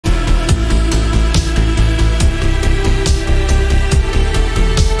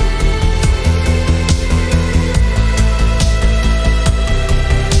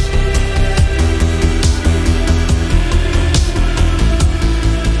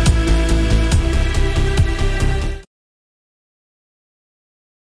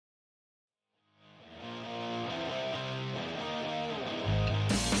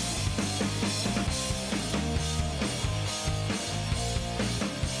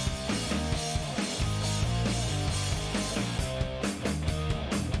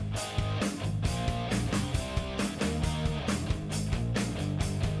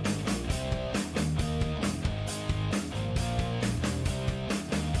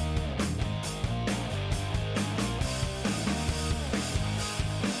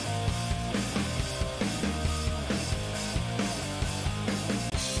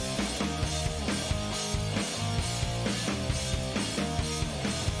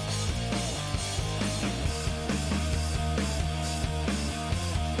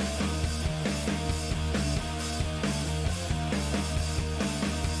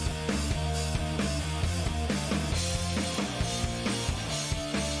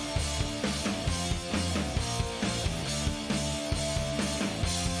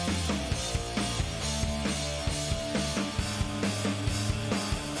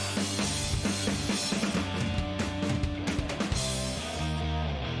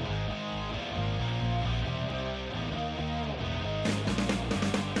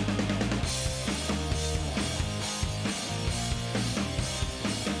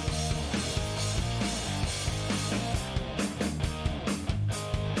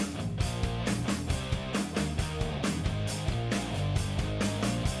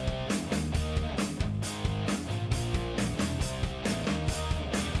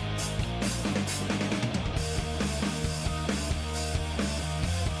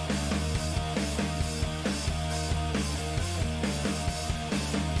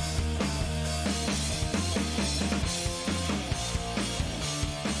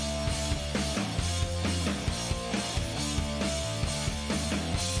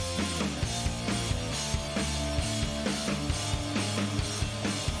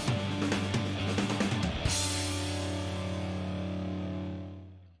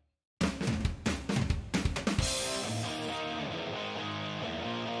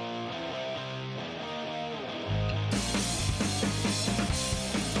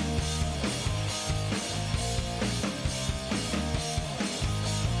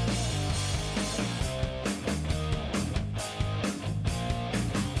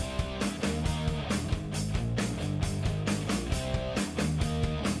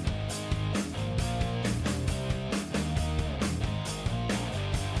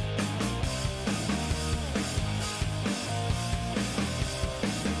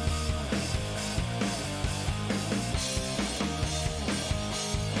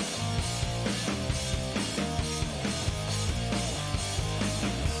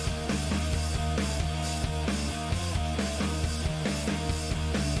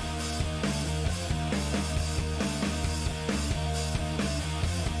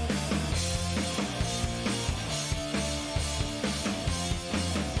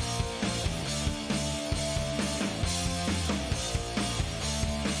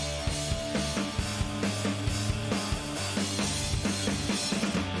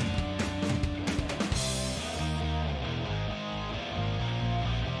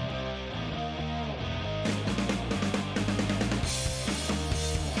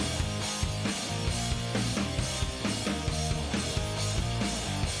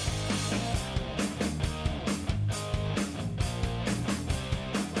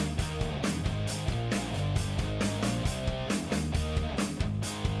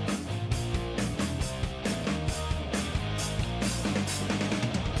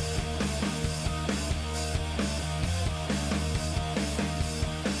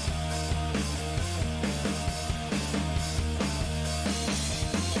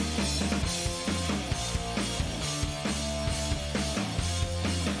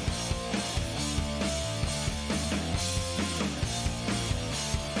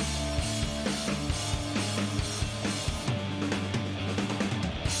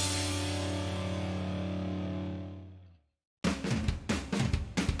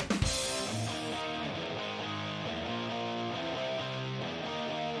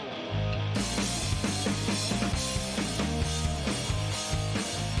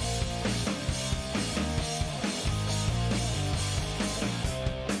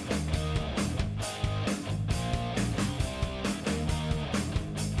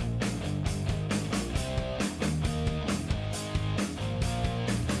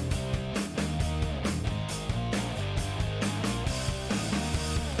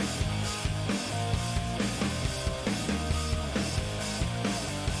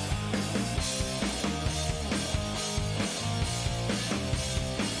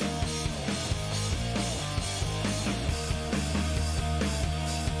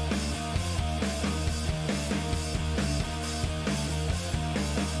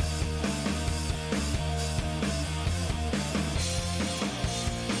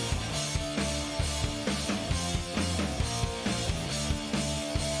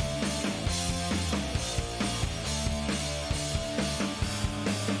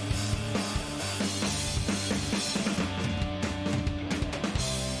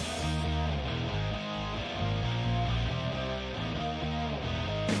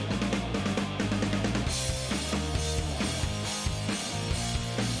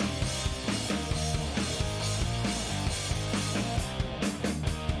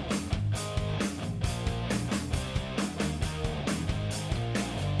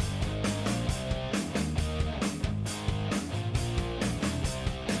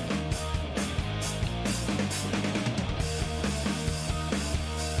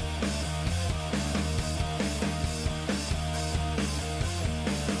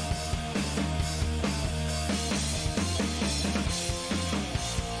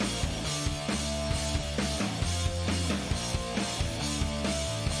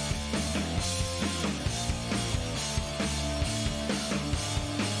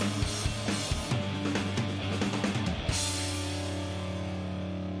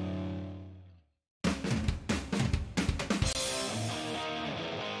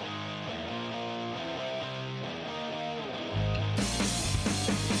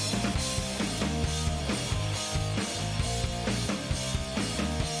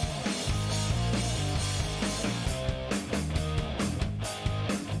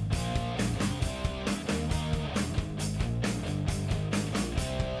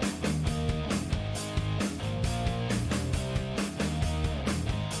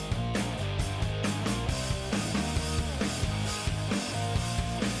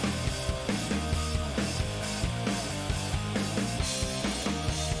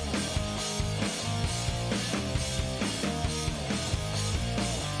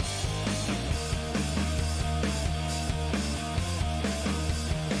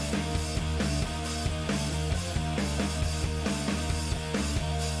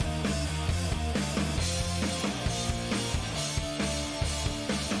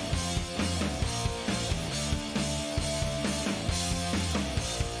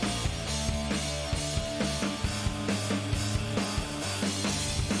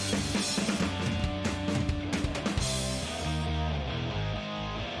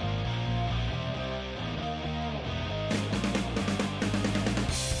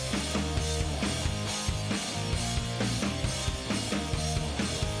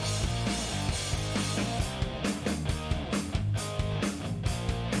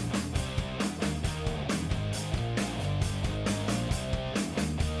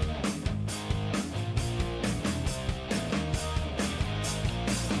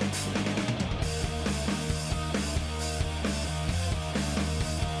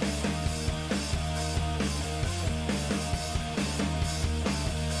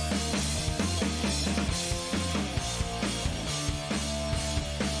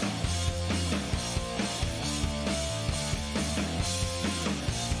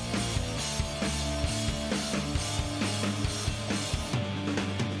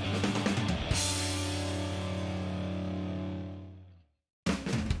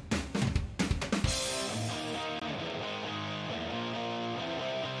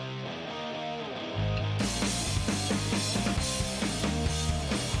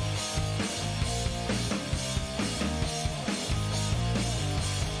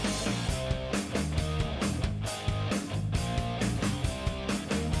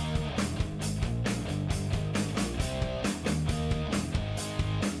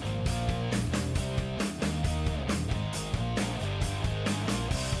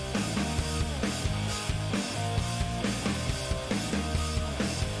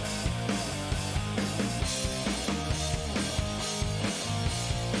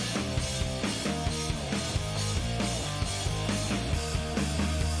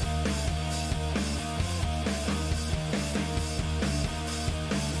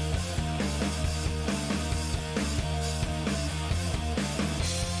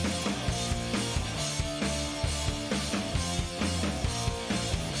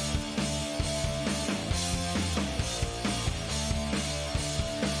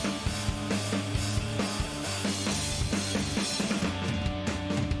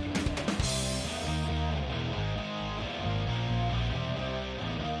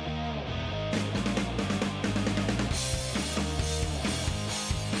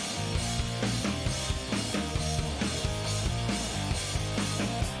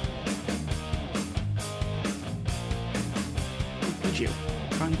at you.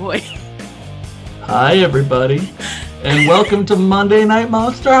 Wrong boy. Hi, everybody, and welcome to Monday Night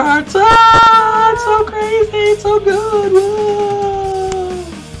Monsterhearts. Ah, it's so crazy, it's so good. Whoa.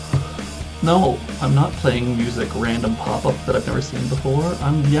 No, I'm not playing music random pop-up that I've never seen before.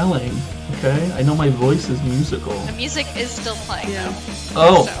 I'm yelling, okay? I know my voice is musical. The music is still playing, though.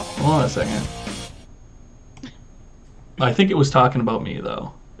 Oh, So. hold on a second. I think it was talking about me,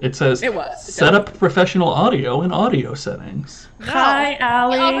 though. It says, set up professional audio in audio settings. No. Hi,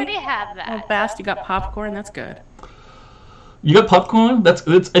 Allie. You already have that. Oh, Bast, you got popcorn? That's good. You got popcorn?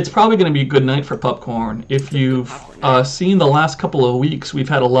 It's probably going to be a good night for popcorn. If you've seen the last couple of weeks, we've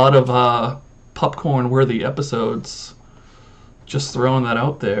had a lot of popcorn-worthy episodes. Just throwing that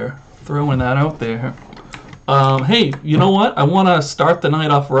out there. Hey, you know what? I want to start the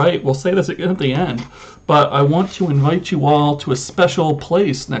night off right. We'll say this again at the end. But I want to invite you all to a special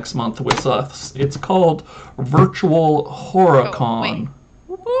place next month with us. It's called Virtual HorrorCon.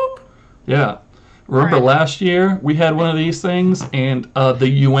 Whoop, whoop. Yeah. Remember last year we had one of these things and the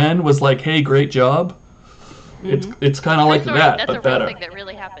UN was like, hey, great job. Mm-hmm. It's kind of like that, but better. That's a real thing that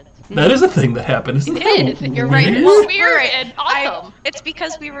really happened. That is a thing that happened. Isn't it is. You're right. Well, weird and awesome. It's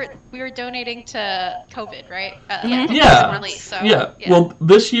because we were donating to COVID, right? Yeah. Release, so, yeah. Well,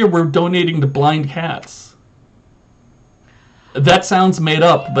 this year we're donating to blind cats. That sounds made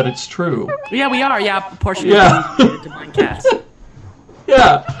up, but it's true. Yeah, we are. Yeah, a portion of to blind cats.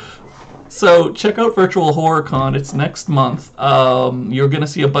 Yeah. So check out Virtual HorrorCon. It's next month. You're going to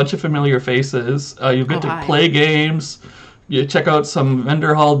see a bunch of familiar faces. You get to play games. You check out some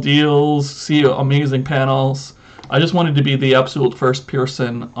vendor hall deals. See amazing panels. I just wanted to be the absolute first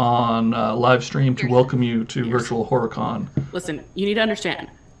person on live stream to welcome you to Virtual HorrorCon. Listen, you need to understand.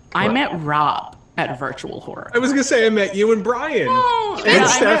 I met Rob at Virtual Horror. I was going to say I met you and Brian. Oh, and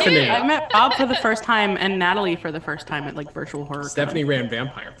Stephanie. I met Bob for the first time and Natalie for the first time at Virtual HorrorCon. Stephanie ran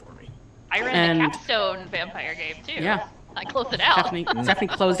Vampire for me. I ran the Capstone Vampire game too. Yeah. I closed it out. Stephanie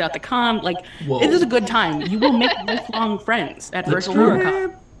closed out the con. It is a good time. You will make lifelong friends at Virtual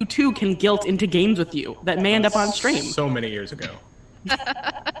HorrorCon. You too can guilt into games with you that may end up on stream. So many years ago. Many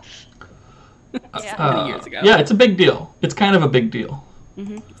years ago. Yeah, it's a big deal. It's kind of a big deal.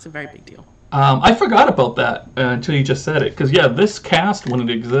 Mm-hmm. It's a very big deal. I forgot about that until you just said it. Because, this cast wouldn't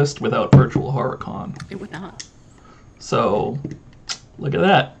exist without Virtual HorrorCon. It would not. So, look at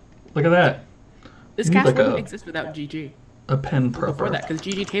that. Look at that. This cast wouldn't exist without GG. A pen prepper. Before that, because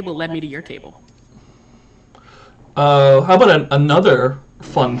GG table led me to your table. How about another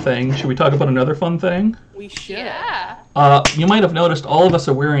fun thing? Should we talk about another fun thing? We should. Yeah. You might have noticed all of us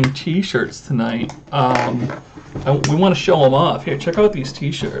are wearing T-shirts tonight. We want to show them off. Here, check out these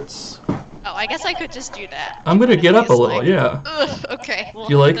T-shirts. Oh, I guess I could just do that. I'm gonna get up a little, yeah. Ugh, okay. Well,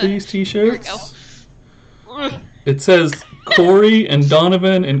 do you like these T-shirts? Here we go. It says Corey and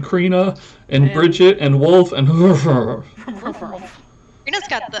Donovan and Krina and Bridget and Wolf and Krina's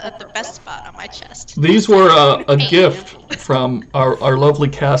got the best spot on my chest. These were a gift from our lovely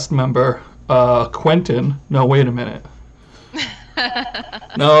cast member, Quentin. No, wait a minute.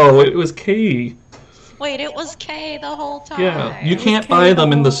 No, it was Katie. Wait, it was Kay the whole time. Yeah, you can't buy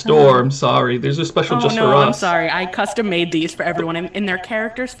them in the store. I'm sorry. These are special just for us. I'm sorry. I custom made these for everyone in their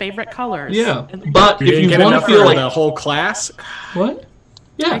character's favorite colors. Yeah, but if you want to feel like the whole class, what?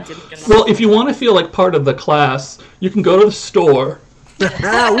 Yeah. Well, if you want to feel like part of the class, you can go to the store. And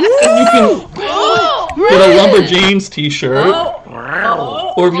you can get a Lumberjanes T-shirt,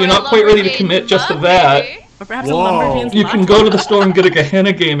 or if you're not quite ready to commit just to that, or perhaps a Lumberjanes you can go to the store and get a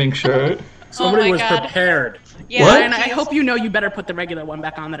Gehenna gaming shirt. Somebody was prepared. Yeah, what? And I hope you know you better put the regular one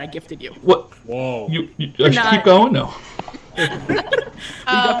back on that I gifted you. What? Whoa. I should keep going? No. You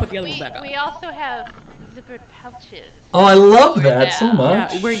gotta put the other one back on. We also have zippered pouches. Oh, I love that so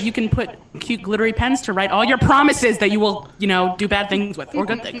much. Yeah, where you can put cute glittery pens to write all your promises that you will, do bad things with, or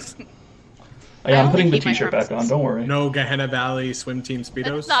good things. Yeah, I'm putting the T-shirt back on, don't worry. No Gehenna Valley swim team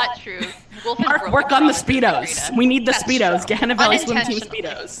Speedos? That's not true. Mark, work on the Speedos. We need the Speedos. Gehenna Valley swim team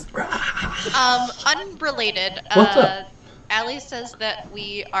Speedos. Unrelated. What's up? Allie says that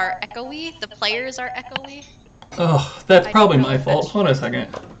we are echoey. The players are echoey. Oh, that's probably my fault. Hold on a second.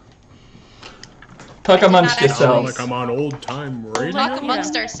 Talk amongst yourselves. Like I'm on old time radio. We'll talk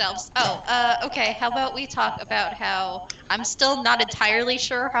amongst ourselves. Okay. How about we talk about how I'm still not entirely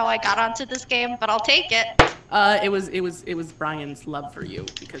sure how I got onto this game, but I'll take it. It was Brian's love for you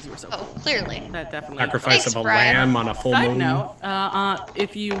because you were so cool. Clearly. That definitely. Sacrifice of a lamb on a full moon. Side note,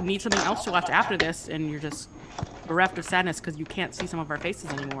 if you need something else to watch after this and you're just bereft of sadness because you can't see some of our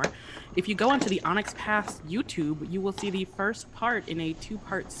faces anymore. If you go onto the Onyx Path YouTube, you will see the first part in a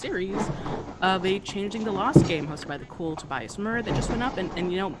 2-part series of a Changing the Lost game hosted by the cool Tobias Murr that just went up.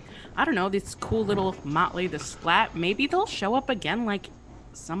 And you know, I don't know, this cool little motley, the Splat, maybe they'll show up again like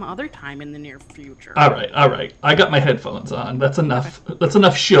some other time in the near future. All right. I got my headphones on. That's enough. That's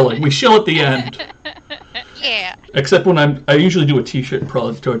enough shilling. We shill at the end. Yeah. Except when I usually do a t-shirt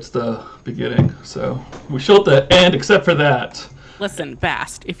probably towards the beginning. So we shill at the end except for that. Listen,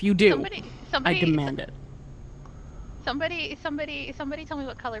 Bast, if you do, Somebody, I demand it. Somebody tell me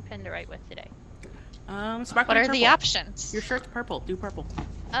what color pen to write with today. Sparkling What are purple. the options? Your shirt's purple. Do purple.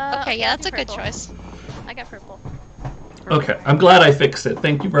 Okay, yeah, that's a good purple. choice. I got purple. Okay, I'm glad I fixed it.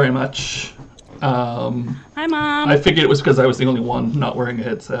 Thank you very much. Hi, Mom. I figured it was because I was the only one not wearing a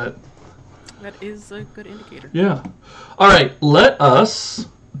headset. That is a good indicator. Yeah. All right, let us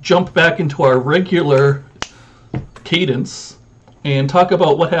jump back into our regular cadence and talk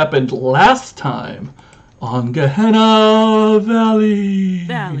about what happened last time on Gehenna Valley.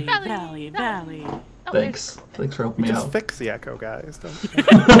 Valley. Oh, Thanks for helping me Just out. fix the echo, guys. Don't...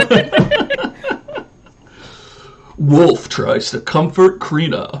 Wolf tries to comfort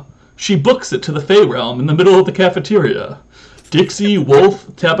Krina. She books it to the Fey Realm in the middle of the cafeteria. Dixie,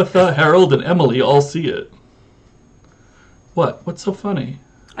 Wolf, Tabitha, Harold, and Emily all see it. What? What's so funny?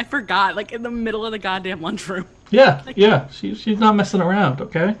 I forgot, like in the middle of the goddamn lunchroom. Yeah. She's not messing around,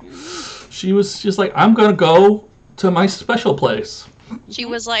 okay? She was just like, I'm gonna go to my special place. She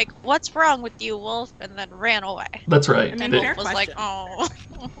was like, "What's wrong with you, Wolf?" and then ran away. That's right. I mean, They- fair Was like, question. "Oh."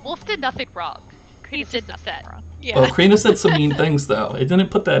 Wolf did nothing wrong. He did nothing wrong. Yeah. Well, Krina said some mean things though. It didn't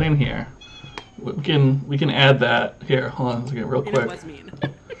put that in here. We can add that here. Hold on a second, real It quick. was mean.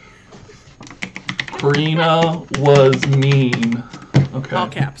 Krina was mean. Okay. All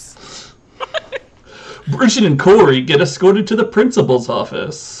caps. Bridget and Corey get escorted to the principal's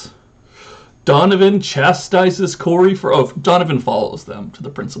office. Donovan chastises Corey for... Oh, Donovan follows them to the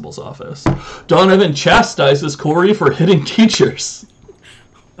principal's office. Donovan chastises Corey for hitting teachers.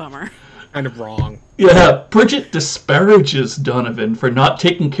 Bummer. Kind of wrong. Yeah, Bridget disparages Donovan for not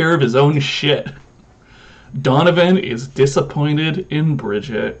taking care of his own shit. Donovan is disappointed in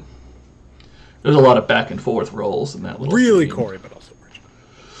Bridget. There's a lot of back and forth roles in that little Really scene. Corey, but also Bridget.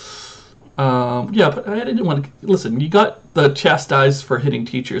 Yeah, but I didn't want to... Listen, you got the chastised for hitting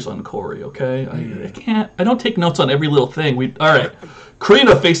teachers on Corey, okay? I can't... I don't take notes on every little thing. All right.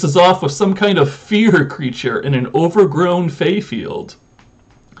 Krina faces off with some kind of fear creature in an overgrown fey field.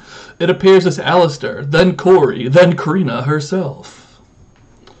 It appears as Alistair, then Corey, then Krina herself.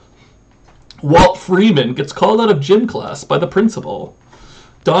 Walt Freeman gets called out of gym class by the principal.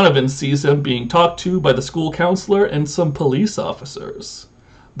 Donovan sees him being talked to by the school counselor and some police officers.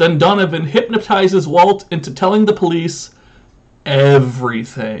 Then Donovan hypnotizes Walt into telling the police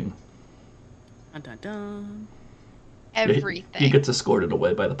everything. Dun, dun, dun. Everything. He gets escorted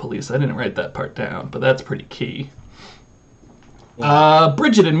away by the police. I didn't write that part down, but that's pretty key.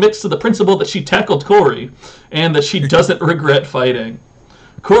 Bridget admits to the principal that she tackled Corey and that she doesn't regret fighting.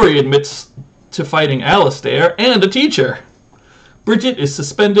 Corey admits to fighting Alistair and a teacher. Bridget is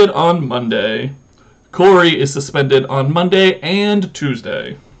suspended on Monday. Corey is suspended on Monday and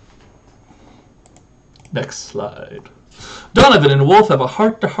Tuesday. Next slide. Donovan and Wolf have a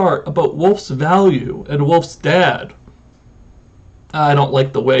heart-to-heart about Wolf's value and Wolf's dad. I don't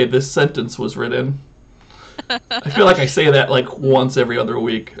like the way this sentence was written. I feel like I say that like once every other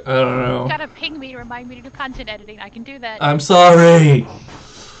week. I don't know. You gotta ping me to remind me to do content editing. I can do that. I'm sorry.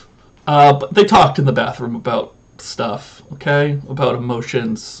 But they talked in the bathroom about stuff, okay? About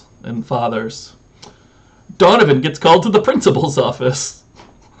emotions and fathers. Donovan gets called to the principal's office.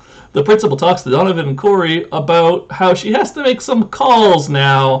 The principal talks to Donovan and Corey about how she has to make some calls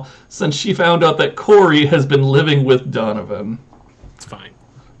now since she found out that Corey has been living with Donovan. It's fine.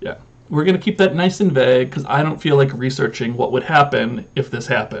 Yeah. We're going to keep that nice and vague because I don't feel like researching what would happen if this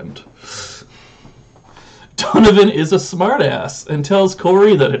happened. Donovan is a smartass and tells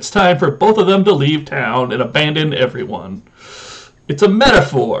Corey that it's time for both of them to leave town and abandon everyone. It's a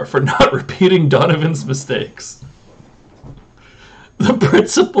metaphor for not repeating Donovan's mistakes. The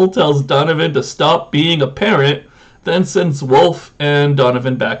principal tells Donovan to stop being a parent, then sends Wolf and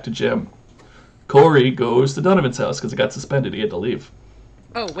Donovan back to gym. Corey goes to Donovan's house because he got suspended. He had to leave.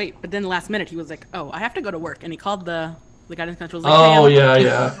 Oh, wait, but then last minute he was like, oh, I have to go to work. And he called the guidance counselor. Was like, Oh, hey,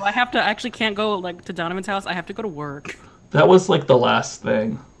 yeah. I have to, actually can't go like to Donovan's house. I have to go to work. That was like the last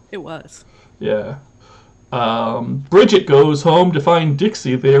thing. It was. Yeah. Bridget goes home to find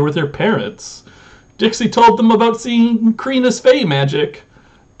Dixie there with her parents. Dixie told them about seeing Krina's Fey magic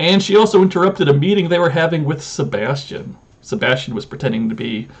And she also interrupted a meeting they were having with Sebastian. Sebastian was pretending to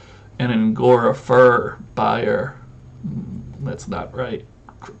be an Angora fur buyer. That's not right,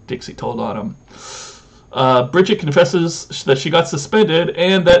 Dixie told on him. Bridget confesses that she got suspended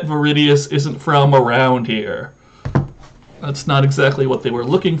and that Viridius isn't from around here. That's not exactly what they were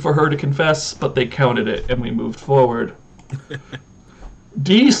looking for her to confess, but they counted it and we moved forward.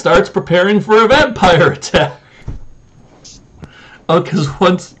 Dee starts preparing for a vampire attack. Oh, because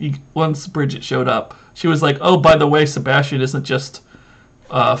once Bridget showed up, she was like, oh, by the way, Sebastian isn't just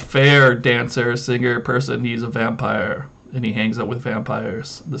a fair dancer, singer, person. He's a vampire, and he hangs out with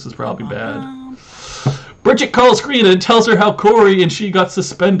vampires. This is probably bad. Bridget calls Karina and tells her how Corey and she got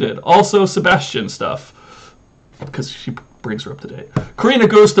suspended. Also Sebastian stuff, because she brings her up to date. Karina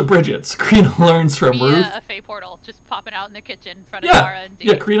goes to Bridget's. Karina learns from Ruth. A Fae portal just popping out in the kitchen in front of Tara and Dee.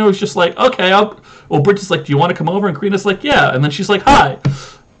 Yeah, Karina was just like, okay, well, Bridget's like, do you want to come over? And Karina's like, yeah. And then she's like, hi.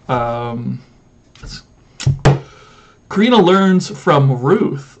 Karina learns from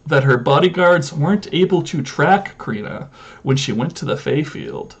Ruth that her bodyguards weren't able to track Karina when she went to the Fae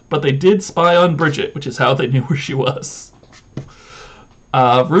field, but they did spy on Bridget, which is how they knew where she was.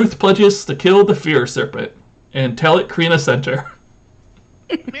 Ruth pledges to kill the Fear Serpent and tell it Karina sent her.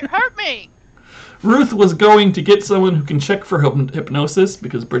 It hurt me! Ruth was going to get someone who can check for hypnosis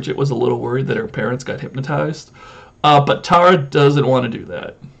because Bridget was a little worried that her parents got hypnotized, but Tara doesn't want to do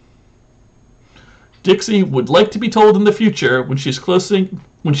that. Dixie would like to be told in the future when she's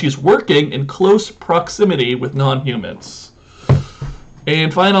working in close proximity with non-humans.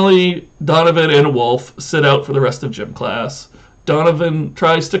 And finally, Donovan and Wolf sit out for the rest of gym class. Donovan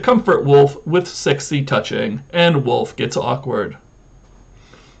tries to comfort Wolf with sexy touching, and Wolf gets awkward.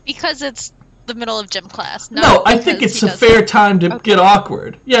 Because it's the middle of gym class. No, I think it's a fair time to get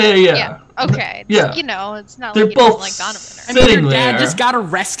awkward. Yeah. Okay. Yeah. It's not They're like you both don't like Donovan. sitting your dad there. just got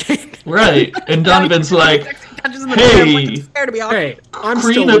arrested. Right, and Donovan's like, hey, Hey, I'm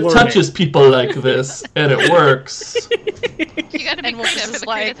still Karina learning. touches people like this, and it works. You gotta be And Wolf quick for is the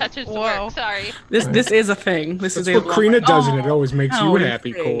like, Karina touches to whoa. work. Sorry. This is a thing. This That's is a what Karina does, and it always makes you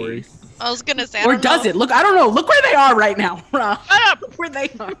happy, face. Corey. I was gonna say, I Or don't does know. it? Look, I don't know. Look where they are right now. Rob. Shut up! Look where they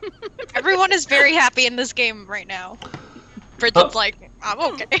are. Everyone is very happy in this game right now. Bridget's like, I'm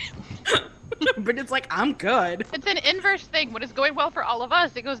okay. But it's like, I'm good. It's an inverse thing. When it's going well for all of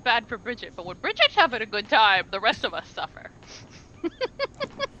us, it goes bad for Bridget. But when Bridget's having a good time, the rest of us suffer.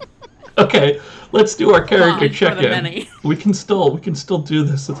 Okay, let's do our character Fine, for the check-in. many. We can still do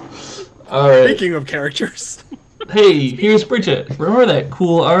this. All right. Speaking of characters, Hey, here's Bridget. Remember that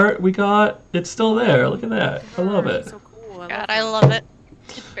cool art we got? It's still there. Look at that. I love it. So cool. God, I love it.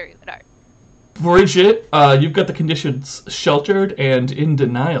 It's very good art. Bridget, you've got the conditions sheltered and in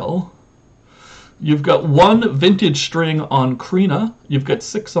denial. You've got 1 vintage string on Karina. You've got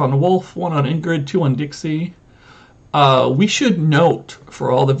 6 on Wolf, 1 on Ingrid, 2 on Dixie. We should note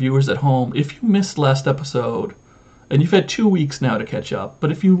for all the viewers at home, if you missed last episode, and you've had 2 weeks now to catch up,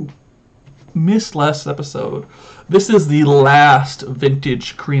 but if you missed last episode, this is the last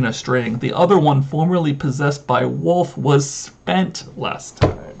vintage Karina string. The other one, formerly possessed by Wolf, was spent last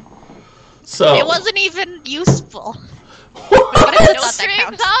time. So It wasn't even useful. What? But it's No not that strings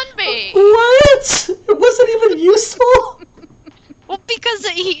counts. on me! What? It wasn't even useful? Well, because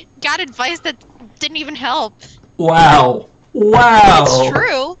he got advice that didn't even help. Wow. It's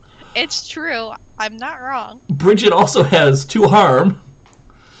true. It's true. I'm not wrong. Bridget also has 2 harm,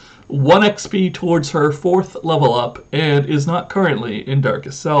 1 XP towards her 4th level up, and is not currently in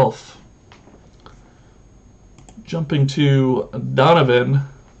Darkest Self. Jumping to Donovan.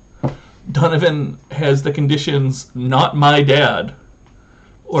 Donovan has the conditions not my dad.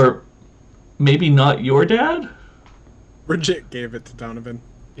 Or maybe not your dad? Bridget gave it to Donovan.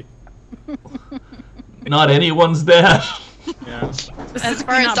 Not anyone's dad. Yeah. As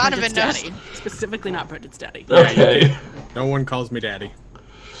far as Not Donovan Bridget's knows. daddy. Specifically not Bridget's daddy. Okay. No one calls me daddy.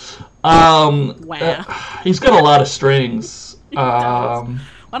 Wow. He's got a lot of strings. Why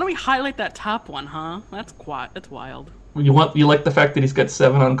don't we highlight that top one, huh? That's wild. You like the fact that he's got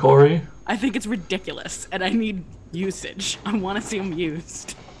 7 on Corey? I think it's ridiculous, and I need usage. I want to see them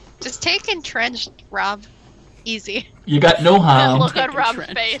used. Just take entrenched, Rob. Easy. You got no harm. Look on Take a Rob's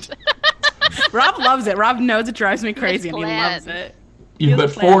trench. face. Rob loves it. Rob knows it drives me crazy, and he planned. loves it. You've got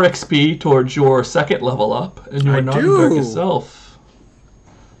Feels 4 planned. XP towards your 2nd level up, and you I are not do. in Darkest Self.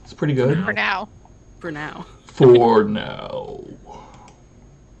 It's pretty good. For now. For now. For now.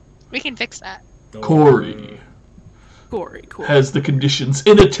 We can fix that. Corey Corey, cool. has the conditions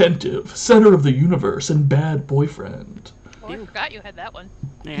inattentive, center of the universe, and bad boyfriend. I forgot you had that one.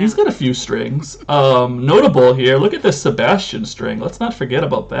 Yeah. He's got a few strings. Notable here, look at this Sebastian string. Let's not forget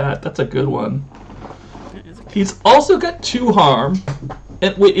about that. That's a good one. He's also got 2 harm.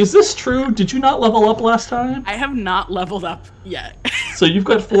 And wait, is this true? Did you not level up last time? I have not leveled up yet. So you've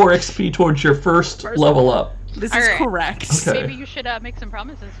got 4 XP towards your first level up. This All is right. correct. Okay. Maybe you should make some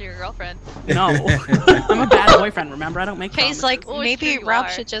promises to your girlfriend. No. I'm a bad boyfriend, remember? I don't make Kay's promises. like, Oh, it's maybe true you Rob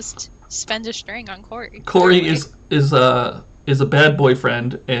are. should just spend a string on Corey. Corey is a bad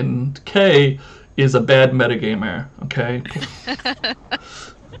boyfriend, and Kay is a bad metagamer. Okay.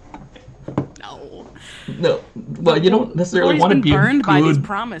 No. No. Well, you don't necessarily Corey's want to been be burned a by these good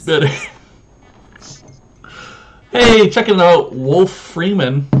promises. better. Hey, checking out Wolf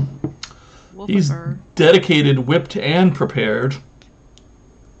Freeman. He's Wolfifer. dedicated, whipped, and prepared.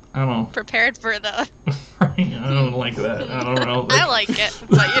 I don't know. Prepared for the. I don't like that. I don't know. I like it,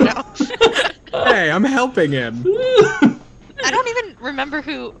 but you know. Hey, I'm helping him. I don't even remember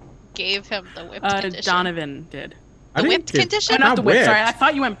who gave him the whipped condition. Donovan did. I The didn't whipped get- condition? Oh, not the whip. whipped. Sorry, I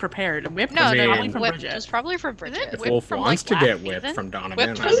thought you went prepared. Whipped No, was no, probably no. from Whipped Bridget. was probably from Bridget. it? If Whipped Wolf from, wants like, to get last whipped season? from Donovan,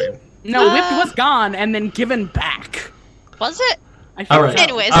 Whipped I was- mean, No, whipped was gone and then given back. Was it? I All think right. so.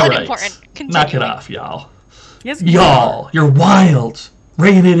 Anyways, All right. unimportant. Knock it Continuing. off, y'all. Yes, Y'all, you're wild.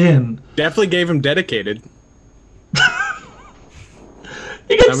 Rein it in. definitely gave him dedicated.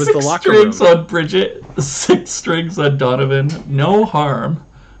 You got That was the 6 locker strings room. on Bridget, 6 strings on Donovan. No harm.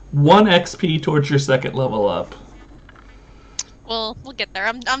 1 XP towards your second level up. We'll get there.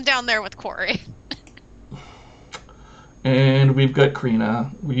 I'm down there with Corey. And we've got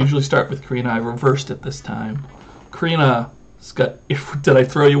Krina. We usually start with Krina. I reversed it this time. Krina's got... Did I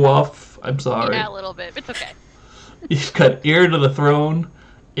throw you off? I'm sorry. Yeah, a little bit. It's okay. You've got heir to the throne,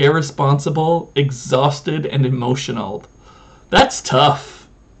 irresponsible, exhausted, and emotional. That's tough.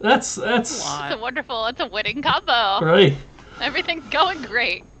 That's It's a wonderful, it's a winning combo. right. Everything's going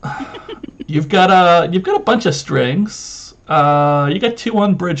great. You've got a bunch of strings. You got 2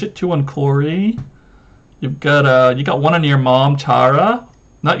 on Bridget, 2 on Corey. You got 1 on your mom, Tara.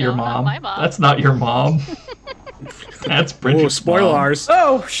 Not your No, not mom. my mom. That's not your mom. That's Bridget's Whoa, spoilers.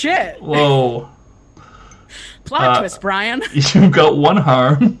 Oh, shit. Mom. Whoa. Plot twist, Brian. You've got 1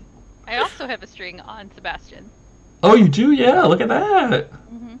 harm. I also have a string on Sebastian. Oh, you do? Yeah, look at that.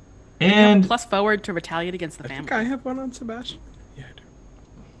 Mhm. And Plus forward to retaliate against the I family. think I have one on Sebastian. Yeah, I do.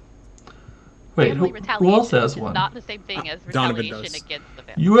 wait, Family who else retaliation has is one? not the same thing as Donovan retaliation does. against the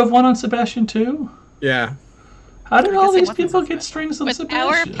family. You have 1 on Sebastian too? Yeah. How did I all guess it these wasn't people get Sebastian. strings on With our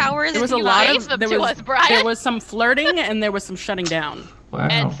Sebastian? powers There was a lot unite. of them there to was us, Brian. there was some flirting and there was some shutting down. Wow.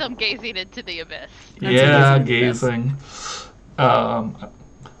 And some gazing into the abyss. Yeah, That's gazing. To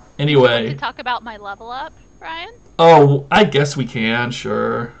Anyway. talk about my level up, Brian? Oh, I guess we can,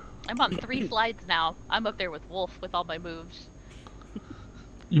 sure. I'm on 3 slides now. I'm up there with Wolf with all my moves.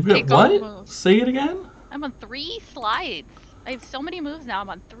 You've got Take all the what? moves. Say it again? I'm on 3 slides. I have so many moves now. I'm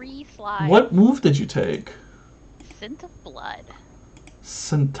on 3 slides. What move did you take? Scent of Blood.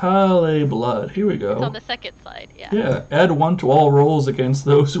 Centale Blood. Here we It's on go. the second slide, yeah. Yeah, add 1 to all rolls against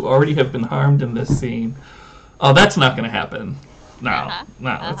those who already have been harmed in this scene. Oh, that's not going to happen. No, Uh-huh. no,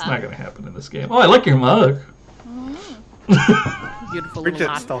 that's Uh-huh. not going to happen in this game. Oh, I like your mug. Beautiful little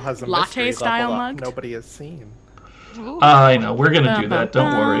Bridget still has a latte mystery style level up mug. nobody has seen. Ooh. I know, we're going to do that.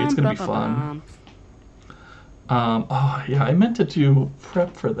 Don't worry, it's going to be fun. Oh, yeah, I meant to do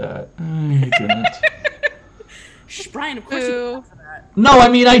prep for that. I didn't. Shh, Brian, of course you Boo. No, I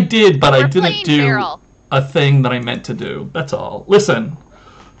mean, I did, but I We're didn't playing do Feral. a thing that I meant to do. That's all. Listen,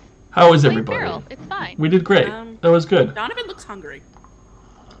 how is Playing everybody? Feral. It's fine. We did great. Um, That was good. Donovan looks hungry.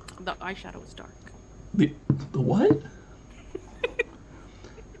 The eyeshadow is dark. The what?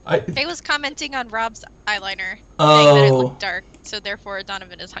 I I was commenting on Rob's eyeliner, saying that it oh, looked dark, so therefore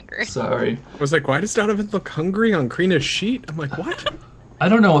Donovan is hungry. sorry. I was like, why does Donovan look hungry on Krina's sheet? I'm like, what? I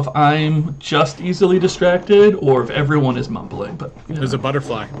don't know if I'm just easily distracted or if everyone is mumbling, but you There's a know.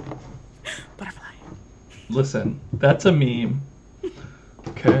 butterfly. Butterfly. Listen, that's a meme.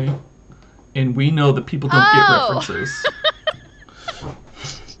 Okay? And we know that people don't get Oh. references.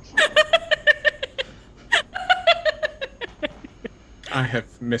 I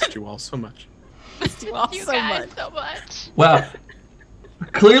have missed you all so much. You all You so guys much. so much. Wow.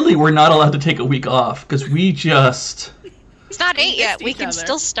 Clearly we're not allowed to take a week off because we just It's not 8 yet. missed We each can other.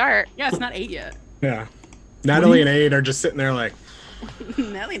 still start. Yeah, it's not 8 yet. Yeah. Natalie and Aid are just sitting there like,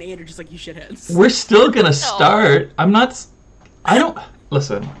 Natalie and 8 are just like, you shitheads. we're still gonna start. I don't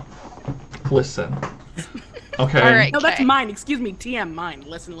listen. Okay. All right. No, that's Okay. mine. Excuse me. TM, mine.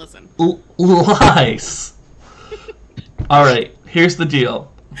 Listen. Lies. All right, here's the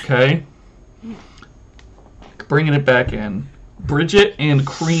deal. Okay. bringing it back in. Bridget and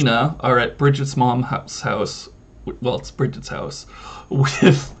Karina are at Bridget's mom's house. Well, it's Bridget's house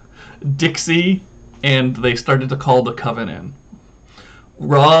with Dixie, and they started to call the coven in.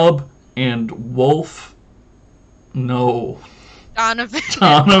 Rob and Wolf, no,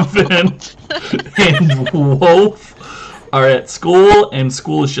 Donovan and Wolf are at school, and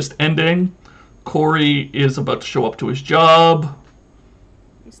school is just ending. Corey is about to show up to his job.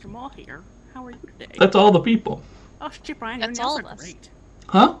 Mr. Mall here. How are you today? That's all the people. Oh shit, Brian, your That's nails all are of us. great.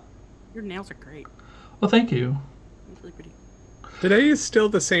 Huh? Your nails are great. Well, thank you. It's really pretty. Today is still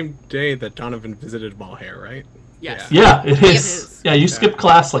the same day that Donovan visited Malhair, right? Yes. Yeah, it It is. is. Yeah, you skipped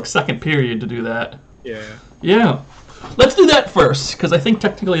class like second period to do that. Yeah. Yeah. Let's do that first, because I think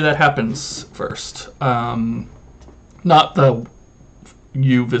technically that happens first. Not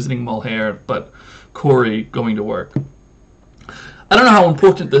you visiting Mulhair, but Corey going to work. I don't know how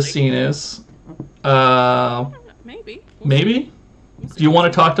important this scene is. Maybe. Maybe? Do you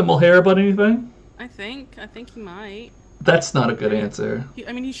want to talk to Mulhair about anything? I think he might. That's not a good answer.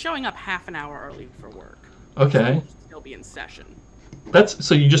 He's showing up half an hour early for work. Okay. So he'll still be in session.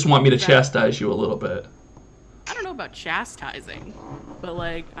 So you just want me to chastise you a little bit. I don't know about chastising, but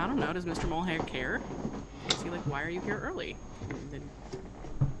like, I don't know, does Mr. Mulhair care? Is he like, why are you here early? And then,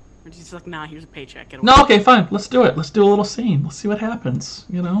 or he's like, nah, here's a paycheck. Get No, away. okay, fine. Let's do it. Let's do a little scene. Let's see what happens,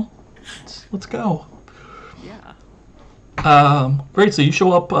 you know? Let's go. Yeah. Great, so you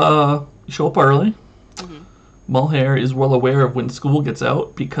show up early. Mhm. Mulhair is well aware of when school gets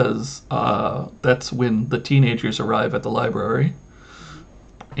out because that's when the teenagers arrive at the library.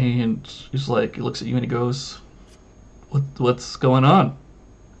 And he's like, he looks at you and he goes, what's going on?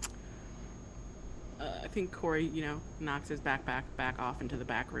 I think Corey, knocks his backpack back off into the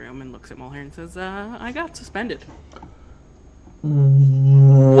back room and looks at Mulhair and says, I got suspended.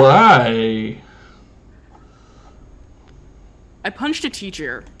 Why? I punched a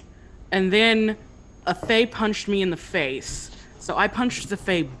teacher, and then a Fae punched me in the face, so I punched the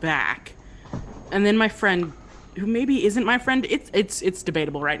Fae back. And then my friend, who maybe isn't my friend, it's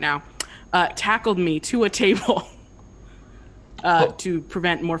debatable right now, tackled me to a table to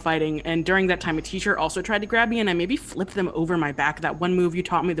prevent more fighting. And during that time, a teacher also tried to grab me, and I maybe flipped them over my back. That one move you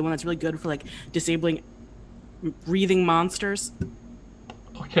taught me, the one that's really good for like disabling breathing monsters.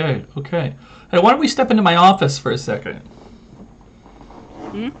 Okay. Hey, why don't we step into my office for a second?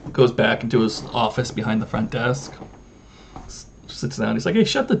 Goes back into his office behind the front desk. Sits down. He's like, hey,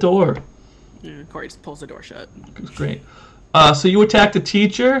 shut the door. Yeah, Corey just pulls the door shut. Great. So you attacked a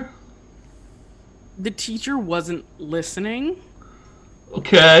teacher? The teacher wasn't listening.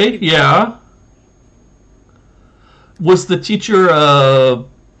 Okay, yeah. Was the teacher a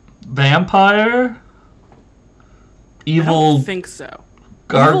vampire? I Evil don't think so.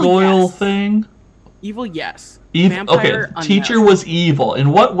 gargoyle yes. thing? Evil, yes. Okay, Vampire, teacher unknown. was evil.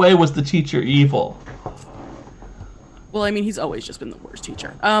 In what way was the teacher evil? Well, I mean, he's always just been the worst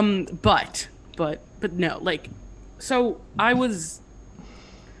teacher. But no, like, so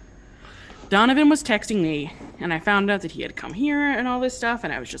Donovan was texting me, and I found out that he had come here and all this stuff,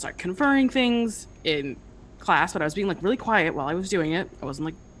 and I was just like conferring things in class, but I was being like really quiet while I was doing it. I wasn't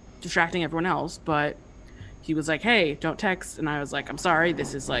like distracting everyone else, but he was like, hey, don't text, and I was like, I'm sorry,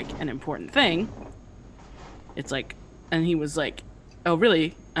 this is like an important thing. It's like, and he was like, oh,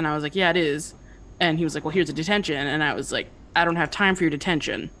 really? And I was like, yeah, it is. And he was like, well, here's a detention. And I was like, I don't have time for your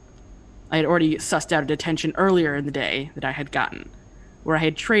detention. I had already sussed out a detention earlier in the day that I had gotten, where I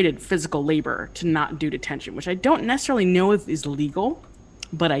had traded physical labor to not do detention, which I don't necessarily know if is legal,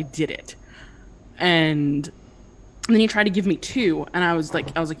 but I did it. And then he tried to give me 2, and I was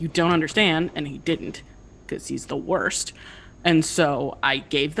like, you don't understand, and he didn't, because he's the worst. And so I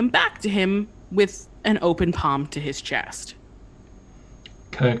gave them back to him with an open palm to his chest.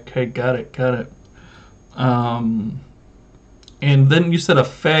 Okay, got it. And then you said a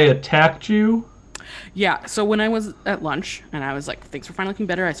Fae attacked you? Yeah, so when I was at lunch, and I was like, things were finally looking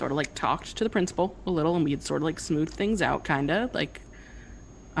better, I sort of like talked to the principal a little, and we had sort of like smoothed things out, kind of. Like,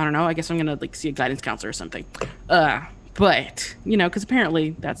 I don't know, I guess I'm gonna like see a guidance counselor or something. But, because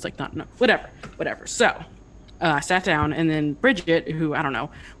apparently that's like not, no, whatever. So, I sat down, and then Bridget, who, I don't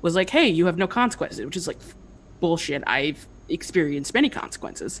know, was like, hey, you have no consequences, which is like bullshit. I've experienced many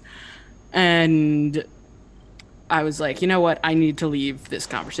consequences. And I was like, you know what? I need to leave this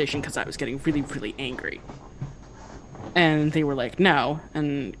conversation because I was getting really, really angry. And they were like, no.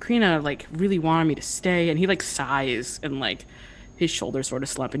 And Karina, like, really wanted me to stay. And he, like, sighs and, like, his shoulders sort of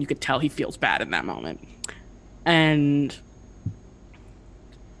slump. And you could tell he feels bad in that moment. And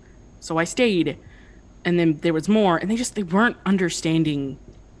so I stayed. And then there was more. And they weren't understanding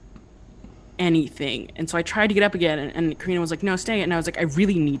anything. And so I tried to get up again, and Karina was like, no, stay. And I was like, I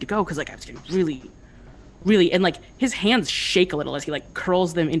really need to go, because like I was getting really, really, and like his hands shake a little as he like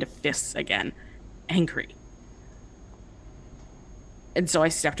curls them into fists again, angry. And so I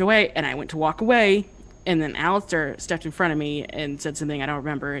stepped away, and I went to walk away, and then Alistair stepped in front of me and said something I don't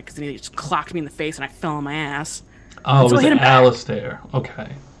remember, because then he just clocked me in the face, and I fell on my ass. Oh, so it was Alistair.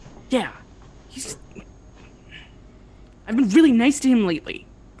 Okay. Yeah. I've been really nice to him lately.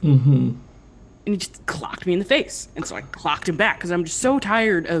 Mm-hmm. And he just clocked me in the face. And so I clocked him back, because I'm just so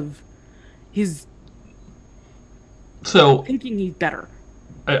tired of his thinking he's better.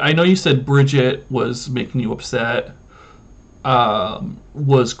 I know you said Bridget was making you upset.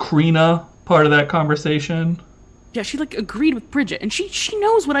 Was Karina part of that conversation? Yeah, she like agreed with Bridget, and she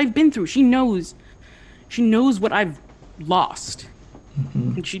knows what I've been through. She knows what I've lost.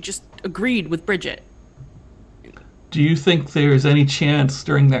 Mm-hmm. And she just agreed with Bridget. Do you think there's any chance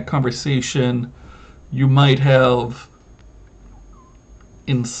during that conversation you might have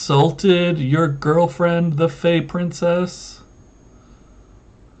insulted your girlfriend, the Fey Princess?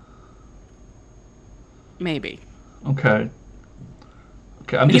 Maybe. Okay.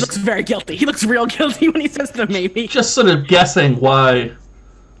 He looks very guilty. He looks real guilty when he says the maybe. Just sort of guessing why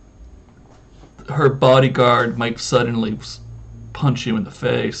her bodyguard might suddenly punch you in the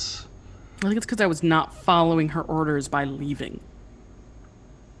face. I think it's because I was not following her orders by leaving.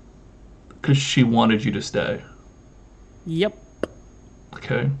 Because she wanted you to stay. Yep.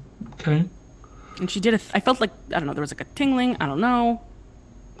 Okay. And she did I felt like, I don't know, there was like a tingling. I don't know.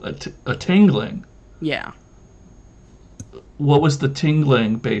 A tingling? Yeah. What was the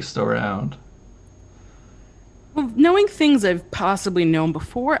tingling based around? Well, knowing things I've possibly known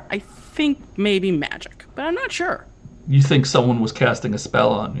before, I think maybe magic, but I'm not sure. You think someone was casting a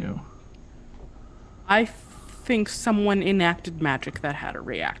spell on you? I think someone enacted magic that had a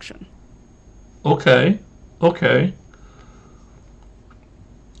reaction. Okay.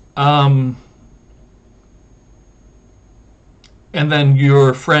 And then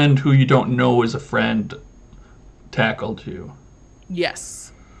your friend, who you don't know is a friend, tackled you.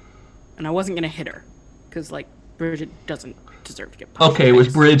 Yes. And I wasn't going to hit her, because, like, Bridget doesn't deserve to get punched. Okay, it was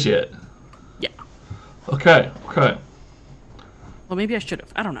Bridget. Yeah. Okay. Well, maybe I should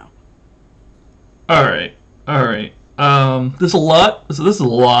have. I don't know. All right. There's a lot. So this is a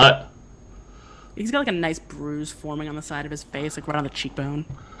lot. He's got, like, a nice bruise forming on the side of his face, like, right on the cheekbone.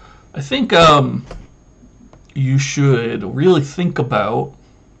 I think, you should really think about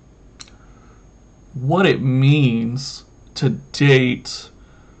what it means to date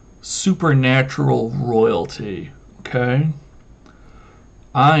supernatural royalty, okay?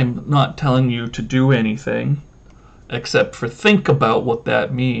 I'm not telling you to do anything except for think about what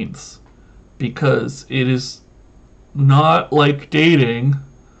that means, because it is not like dating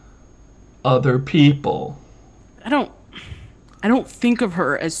other people. I don't think of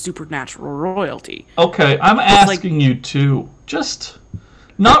her as supernatural royalty. Okay, I'm asking you to just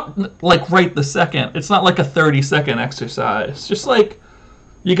not like right the second. It's not like a 30-second exercise. Just like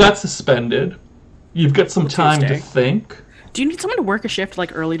you got suspended. You've got some time to think. Do you need someone to work a shift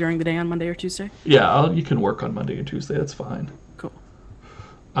like early during the day on Monday or Tuesday? Yeah, you can work on Monday or Tuesday. That's fine. Cool.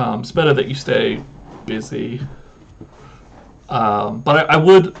 It's better that you stay busy. But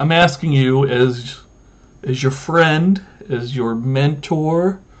I'm asking you as your friend, as your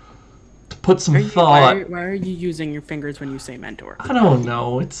mentor, to put some thought. Why are you using your fingers when you say mentor? I don't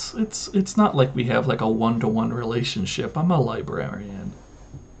know. It's not like we have like a one-to-one relationship. I'm a librarian.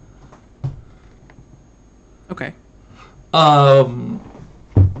 Okay. I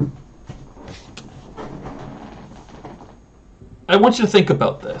want you to think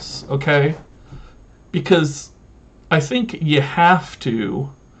about this, okay? Because I think you have to,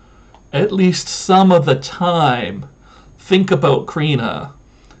 at least some of the time, think about Krina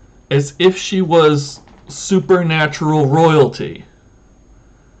as if she was supernatural royalty.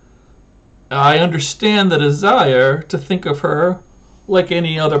 I understand the desire to think of her like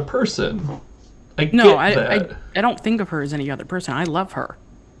any other person. I don't think of her as any other person. I love her.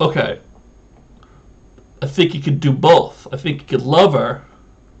 Okay. I think you could do both. I think you could love her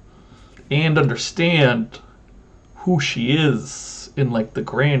and understand who she is in like the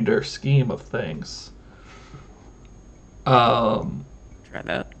grander scheme of things. Try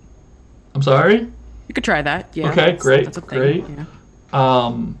that. I'm sorry? You could try that. Yeah. Okay, great. That's a thing. Great.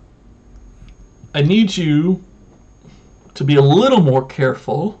 Yeah. I need you to be a little more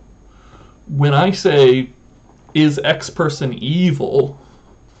careful when I say, is X person evil?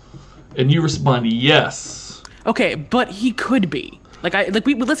 And you respond, yes. Okay, but he could be. We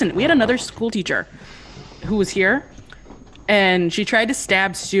had another school teacher who was here, and she tried to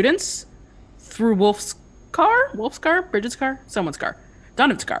stab students through Wolf's car, Bridget's car, someone's car,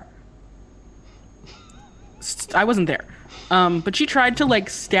 Donovan's car. I wasn't there, but she tried to like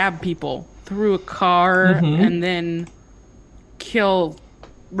stab people through a car and then kill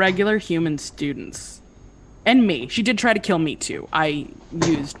regular human students and me. She did try to kill me too. I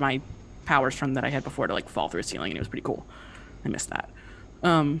used my powers from that I had before to like fall through a ceiling, and it was pretty cool. I missed that.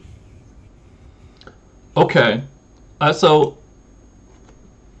 Okay, so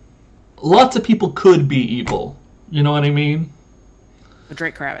lots of people could be evil. You know what I mean? The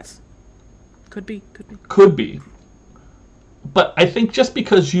Drake Kravitz. Could be. Could be. But I think just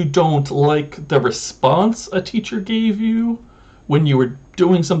because you don't like the response a teacher gave you when you were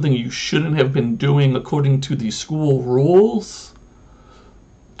doing something you shouldn't have been doing according to the school rules,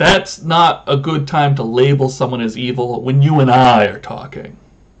 that's not a good time to label someone as evil when you and I are talking.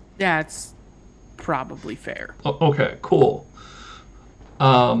 That's probably fair. Okay, cool.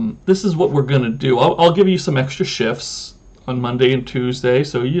 This is what we're going to do. I'll give you some extra shifts on Monday and Tuesday,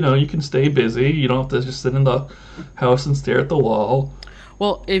 so you can stay busy. You don't have to just sit in the house and stare at the wall.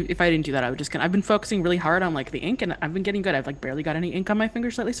 Well, if I didn't do that, I would just I've been focusing really hard on like the ink, and I've been getting good. I've like barely got any ink on my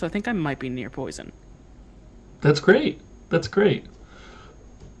fingers lately, so I think I might be near poison. That's great.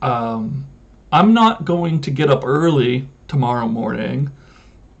 I'm not going to get up early tomorrow morning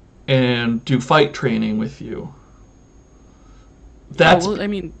and do fight training with you. That's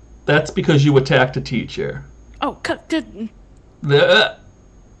that's because you attacked a teacher. Oh,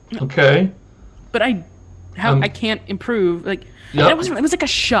 okay. But I can't improve. Like yep. it was like a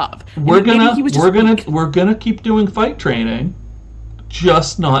shove. We're gonna keep doing fight training,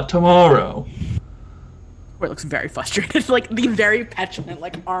 just not tomorrow. Where it looks very frustrated, like the very petulant,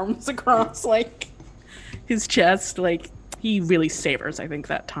 like arms across like his chest. Like he really savors, I think,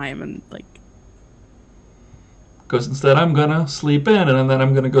 that time and like. Because instead I'm gonna sleep in, and then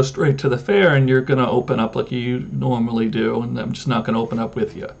I'm gonna go straight to the fair, and you're gonna open up like you normally do, and I'm just not gonna open up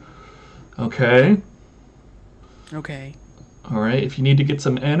with you. Okay? Okay. Alright, if you need to get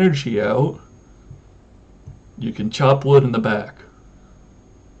some energy out, you can chop wood in the back.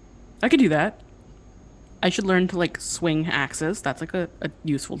 I could do that. I should learn to like swing axes. That's like a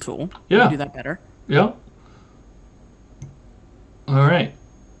useful tool. Yeah. I can do that better. Yeah. Alright,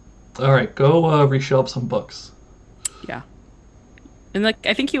 go reshelve some books. Yeah. And like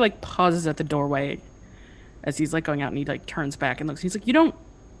I think he like pauses at the doorway as he's like going out, and he like turns back and looks. He's like, You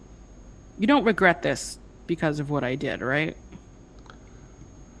don't regret this because of what I did, right?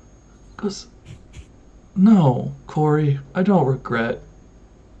 Because no, Corey, I don't regret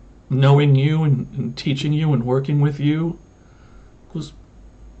knowing you and teaching you and working with you. Because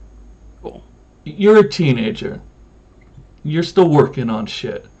cool. You're a teenager. You're still working on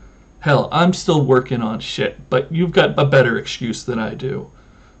shit. Hell, I'm still working on shit, but you've got a better excuse than I do.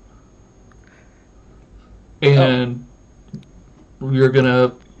 And you're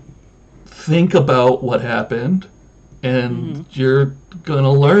gonna think about what happened, and you're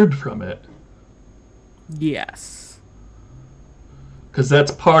gonna learn from it. Yes. Because that's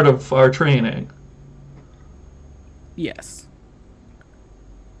part of our training. Yes.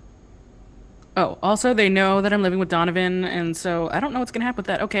 Oh, also they know that I'm living with Donovan, and so I don't know what's gonna happen with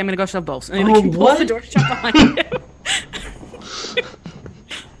that. Okay, I'm gonna go shove bolts. And he pulls the door shut behind him.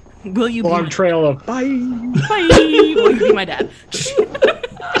 Will you long be trail of bye. Bye. Will you be my dad?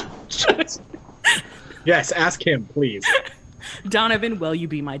 Yes, ask him, please. Donovan, will you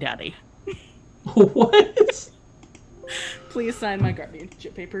be my daddy? What? Please sign my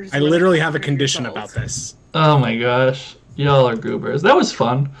guardianship papers. I literally have a condition about this. Oh my gosh. Y'all are goobers. That was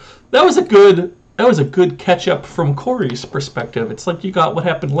fun. That was a good catch up from Corey's perspective. It's like you got what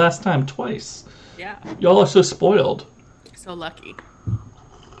happened last time twice. Yeah. Y'all are so spoiled. So lucky.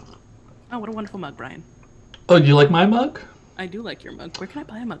 Oh, what a wonderful mug, Brian. Oh, do you like my mug? I do like your mug. Where can I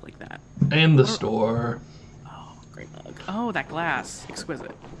buy a mug like that? In the store. Oh, great mug. Oh, that glass.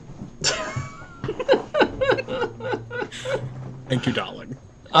 Exquisite. Thank you, darling.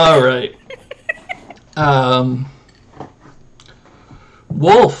 All right.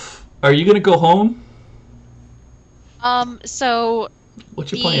 Wolf, are you gonna go home? So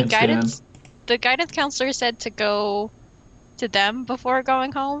what's your plan, the guidance counselor said to go to them before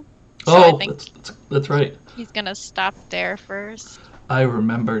going home. So oh, I think that's right. He's gonna stop there first. I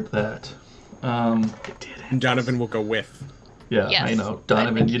remembered that. And Donovan will go with. Yeah, yes, I know.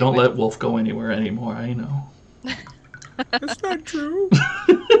 Donovan, you don't let Wolf go anywhere anymore, I know. That's not true.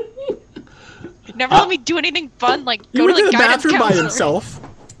 Never let me do anything fun like He go went to to the the guidance bathroom by counselor. himself.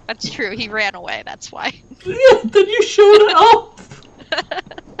 That's true. He ran away. That's why. Yeah, then you showed up.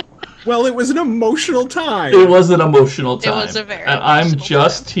 Well, it was an emotional time. It was an emotional time. It was a very and I'm emotional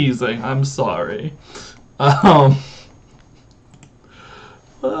just time. teasing. I'm sorry. A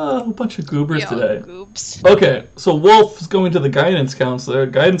bunch of goobers today. Goobs. Okay, so Wolf is going to the guidance counselor.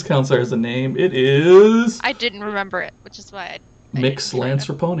 Guidance counselor has a name. It is I didn't remember it, which is why I Mix didn't Lance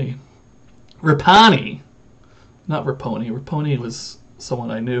try Raponi. Rapani. Not Raponi. Raponi was someone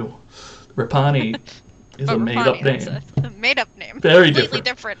I knew. Rapani is But a made-up Rapani, that's name. a made-up name. Very Completely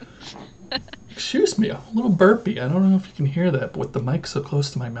different. Excuse me, a little burpy. I don't know if you can hear that, but with the mic so close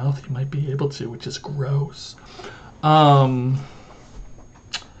to my mouth, you might be able to, which is gross. Nope.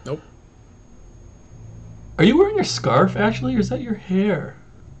 Are you wearing your scarf, actually, or is that your hair?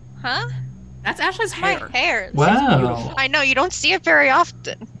 Huh? That's Ashley's My hair. hair. This is Wow. beautiful. I know, you don't see it very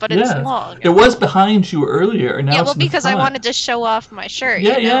often, but it's long. It was behind you earlier, and now Yeah, it's well, in the because I front. wanted to show off my shirt.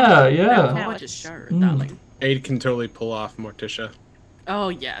 Yeah, you know? yeah. Now Gorgeous it's- shirt, Mm. darling. Aid can totally pull off Morticia. Oh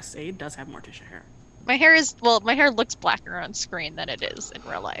yes, Aid does have Morticia hair. My hair looks blacker on screen than it is in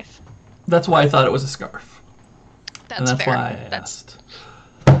real life. That's why I thought it was a scarf. That's And that's fair. why I That's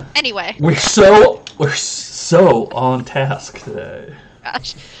asked. anyway. We're so on task today.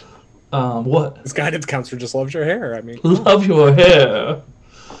 Gosh. What? This guidance counselor just loves your hair. I mean, Love your hair.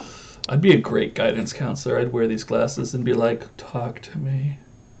 I'd be a great guidance counselor. I'd wear these glasses and be like, talk to me.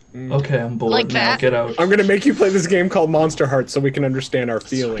 Okay, I'm bored Like now. that? Get out. I'm gonna make you play this game called Monsterhearts so we can understand our So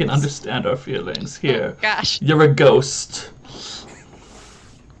feelings. we can understand our feelings. Here. Gosh. You're a ghost.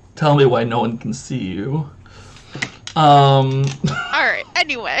 Tell me why no one can see you. Alright,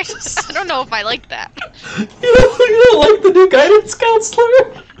 anyway. I don't know if I like that. You don't like the new guidance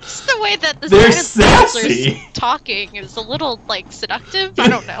counselor? Just the way that this They're guidance counselor's sassy. talking is a little, seductive. I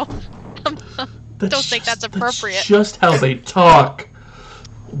don't know. Don't think that's appropriate. That's just how they talk.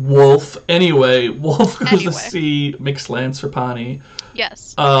 Wolf. Anyway, Wolf goes to Anyway. see Mix Lance Rapani.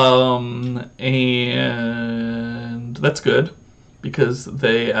 Yes. And that's good because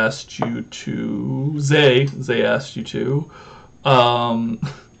they asked you to. Zay asked you to.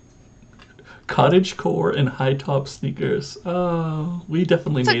 Cottagecore and high top sneakers. We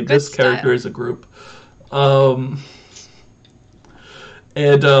definitely It's a made good this character style. as a group.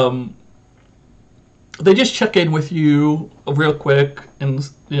 And they just check in with you real quick, and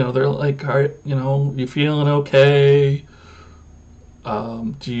they're like, "All right, you feeling okay?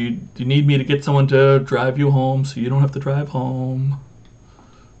 Do you need me to get someone to drive you home so you don't have to drive home?"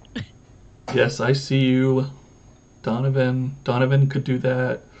 Yes, I see you, Donovan. Donovan could do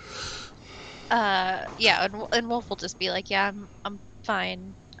that. Yeah, and Wolf will just be like, yeah, I'm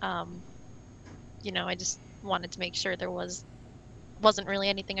fine. I just wanted to make sure there wasn't really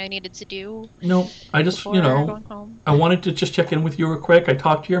anything I needed to do No, I just, before going home. I wanted to just check in with you real quick. I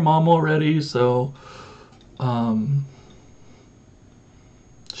talked to your mom already, so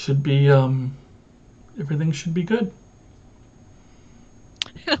should be everything should be good.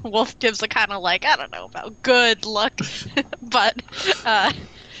 Wolf gives a kind of I don't know about good look, but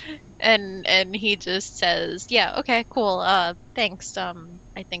and he just says, yeah, okay, cool, thanks. I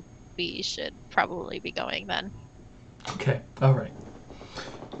think we should probably be going then. Okay, all right.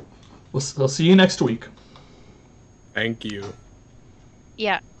 I'll see you next week. Thank you.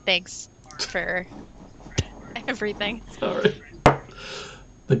 Yeah, thanks for everything. All right.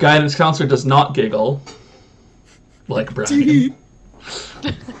 The guidance counselor does not giggle like Brian.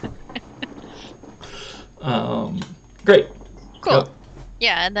 Great. Cool. Yep.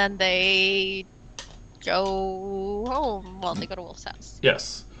 Yeah, and then they go home. Well, they go to Wolf's house.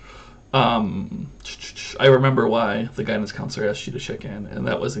 Yes. I remember why the guidance counselor asked you to check in, and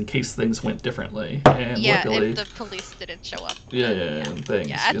that was in case things went differently. And Yeah, luckily, if the police didn't show up. yeah, and things.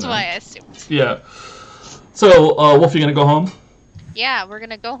 Yeah, that's why I assumed. Yeah. So, Wolf, you gonna go home? Yeah, we're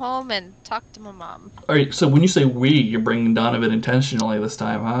gonna go home and talk to my mom. All right. So when you say we, you're bringing Donovan intentionally this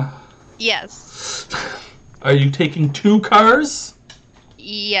time, huh? Yes. Are you taking 2 cars?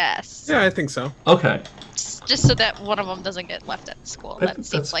 Yes. Yeah, I think so. Okay. Just so that one of them doesn't get left at school. I That think seems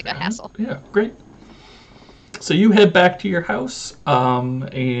that's like a fair. hassle. Yeah, great. So you head back to your house,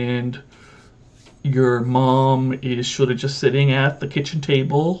 and your mom is sort of just sitting at the kitchen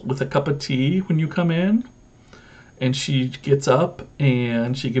table with a cup of tea when you come in. And she gets up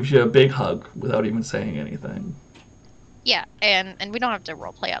and she gives you a big hug without even saying anything. Yeah, and we don't have to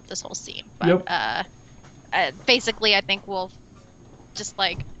roleplay out this whole scene, but basically, I think Wolf just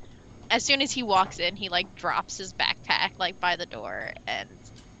as soon as he walks in, he drops his backpack by the door and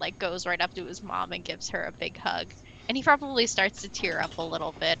goes right up to his mom and gives her a big hug. And he probably starts to tear up a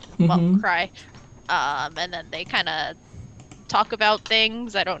little bit, well, cry. And then they kind of talk about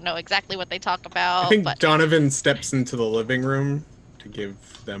things. I don't know exactly what they talk about. I think but Donovan steps into the living room to give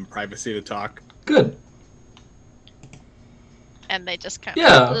them privacy to talk. Good. And they just kind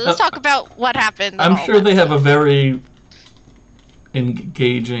Yeah, of let's talk about what happened. I'm sure they have a very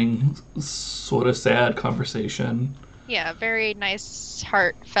engaging, sort of sad conversation. Yeah, very nice,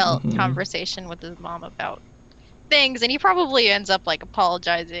 heartfelt Mhm. conversation with his mom about things, and he probably ends up like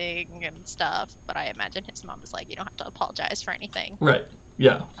apologizing and stuff. But I imagine his mom is like, "You don't have to apologize for anything." Right.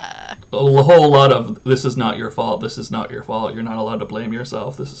 Yeah. Uh, A whole lot of this is not your fault. This is not your fault. You're not allowed to blame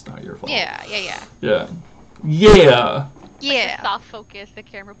yourself. This is not your fault. yeah. Yeah. Yeah. Yeah. The soft focus, the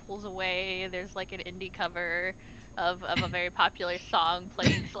camera pulls away. There's like an indie cover of a very popular song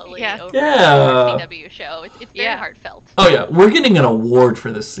playing slowly Yeah. over Yeah. a CW show. It's very Yeah. heartfelt. Oh yeah, we're getting an award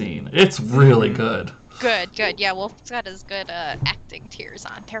for this scene. It's really good. Good. Yeah, Wolf's got his good acting tears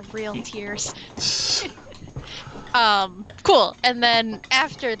on. They're real tears. Cool. And then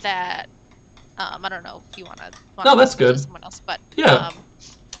after that, I don't know if you want to. No, that's good. Someone else, but Yeah.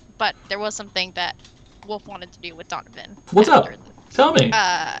 But there was something that Wolf wanted to do with Donovan. What's up? after Tell me.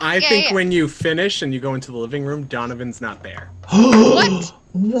 I think when you finish and you go into the living room, Donovan's not there. What?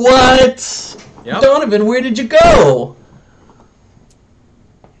 What? Yep. Donovan, where did you go?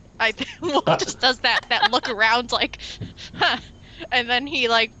 Wolf just does that look around like, huh. And then he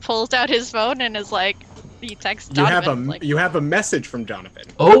like pulls out his phone and is like, he texts Donovan. You have a message from Donovan.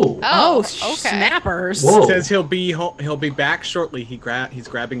 Oh. Oh, okay. okay. Snappers. Whoa. It says he'll be back shortly. He's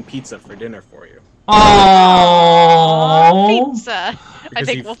grabbing pizza for dinner for you. Oh. Pizza. I Because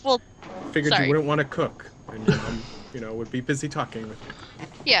think he Wolf will. Figured Sorry. you wouldn't want to cook, and your mom, would be busy talking with you.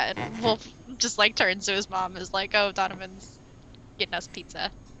 Yeah, and Wolf just like turns to his mom and is like, "Oh, Donovan's getting us pizza."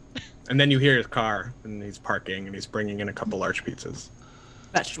 And then you hear his car, and he's parking, and he's bringing in a couple large pizzas.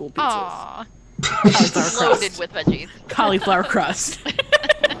 Vegetable pizzas. Aw. Cauliflower Loaded crust. with veggies. Cauliflower crust.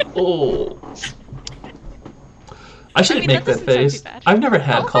 Oh. I shouldn't make that that doesn't sound face. too bad. I've never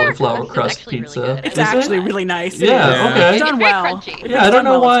had Cauliflower cauliflower crust crust is actually really pizza. good. It's Is it? actually really nice. Yeah, Yeah. okay. It's done It's very well. crunchy. If Yeah, it's I don't done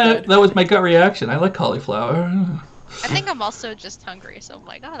know well, it's why good. that was my gut reaction. I like cauliflower. I think I'm also just hungry, so I'm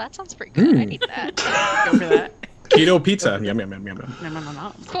like, "Oh, that sounds pretty good. I need that." Go for that. Keto pizza. Yum, yum, yum, yum, yum.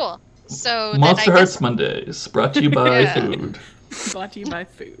 No. Cool. So Monster then I Hearts guess, Mondays, brought to you by Yeah. food. Brought to you by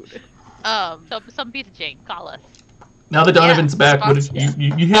food. Some pizza chain, call us. Now that Donovan's back, what did sponsor.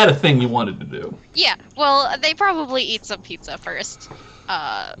 you had a thing you wanted to do. yeah. Well, they probably eat some pizza first.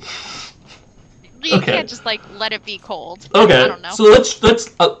 You Okay. can't just like let it be cold. Okay, I don't know. so let's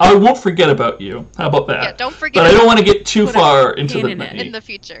I won't forget about you. How about that? Yeah, don't forget. But I don't about want to get too Put a far into pin the in it. night in the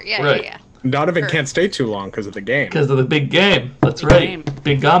future. Yeah, Right. yeah. Donovan Sure. can't stay too long because of the game. because of the big game. That's Big right, game.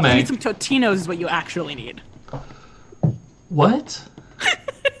 big You game. need some Totinos is what you actually need. What?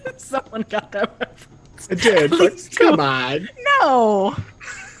 Someone got that reference. I did, but come on. No.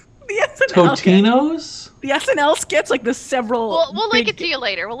 The SNL skit- Totinos? The SNL skits like the several. We'll link it big- to you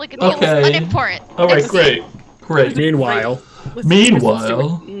later. We'll link it to you Okay. later. Unimportant. All right, Next great, great. Meanwhile, Listen,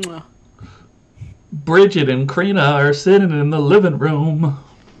 Meanwhile- Mwah. Bridget and Karina are sitting in the living room,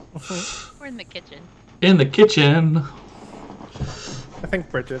 We're in the kitchen. in the kitchen. I think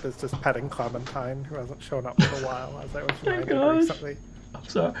Bridget is just petting Clementine, who hasn't shown up for a while, as I was reminded gosh. recently. I'm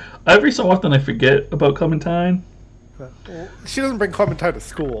sorry. Every so often I forget about Clementine, But, well, she doesn't bring Clementine to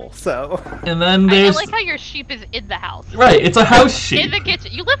school, so and then I there's like how your sheep is in the house. right. It's a house sheep. In the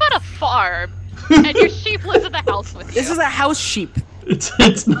kitchen. You live on a farm, and your sheep lives in the house with you. This is a house sheep. It's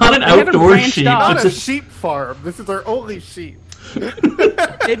not an haven't outdoor branched sheep. off. not It's a a sheep farm. This is our only sheep.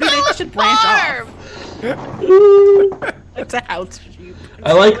 Maybe they should branch farm! off. It's a house sheep.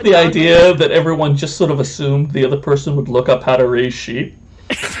 I like the idea that everyone just sort of assumed the other person would look up how to raise sheep.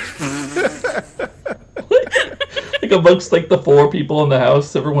 Like amongst like the four people in the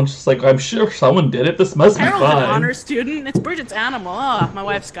house, everyone's just like, I'm sure someone did it. This must be Harold's an fine. honor student. It's Bridget's animal. Oh, my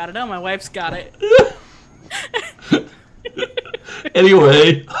wife's got it. Oh, my wife's got it.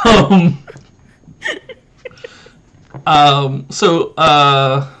 Anyway, so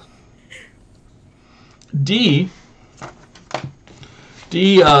D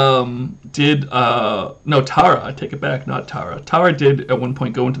did no, Tara, I take it back, not Tara. Tara did at one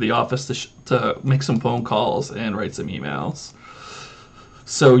point go into the office to make some phone calls and write some emails.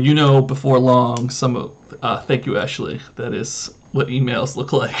 So before long, some of thank you, Ashley. That is what emails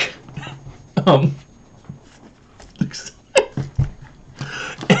look like.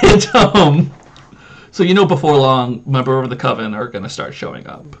 And so before long, member of the coven are going to start showing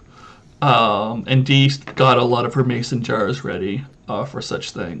up. And Dee got a lot of her mason jars ready for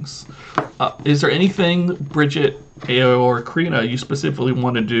such things. Is there anything, Bridget or Karina, you specifically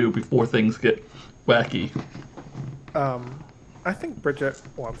want to do before things get wacky? I think Bridget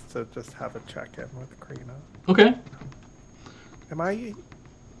wants to just have a check-in with Karina. Okay. Am I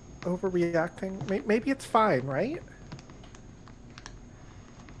overreacting? Maybe it's fine, right?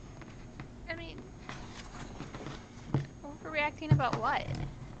 I mean, overreacting about what?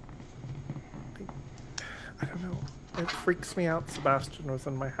 I don't know. It freaks me out Sebastian was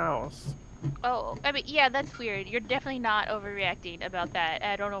in my house. Oh, I mean, yeah, that's weird. You're definitely not overreacting about that.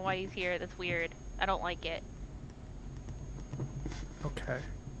 I don't know why he's here. That's weird. I don't like it. Okay.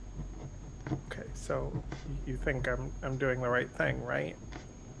 Okay, so you think I'm doing the right thing, right?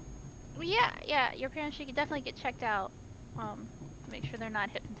 Well, yeah. Your parents should definitely get checked out. Make sure they're not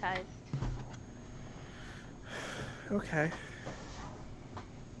hypnotized. Okay.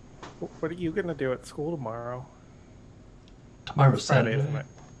 What are you gonna do at school tomorrow? Tomorrow's Friday, Saturday. isn't it?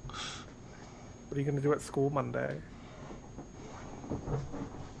 What are you gonna do at school Monday? I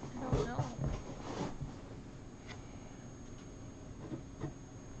don't know.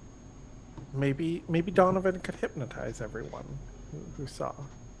 Maybe Donovan could hypnotize everyone who saw.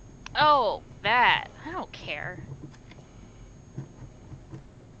 Oh, that. I don't care.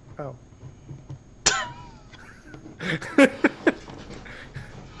 Oh.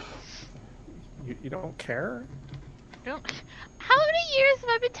 You don't care? Don't. How many years have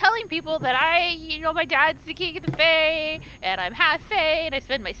I been telling people that my dad's the king of the Fae, and I'm half Fae, and I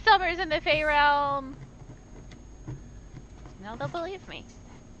spend my summers in the Fae realm? Now they'll believe me.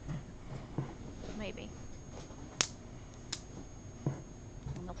 Maybe.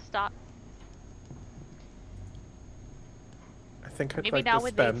 And they'll stop. I think I'd Maybe like now to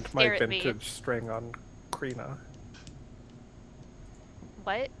when they spend my stare at me. vintage string on Krina.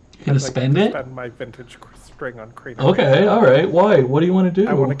 What? You gonna I'd like spend to it? spend my vintage string on Krina. Okay, all right. Why? What do you want to do?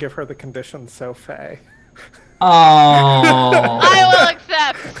 I want to give her the condition so Fae. Oh. I will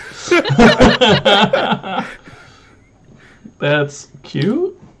accept! That's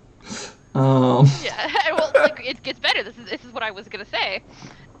cute. Yeah, well, like, it gets better. This is what I was gonna say.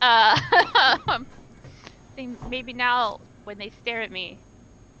 Maybe now, when they stare at me,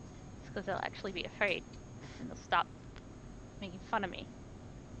 it's because they'll actually be afraid, and they'll stop making fun of me.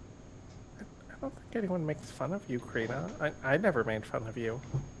 I don't think anyone makes fun of you, Krina. I never made fun of you.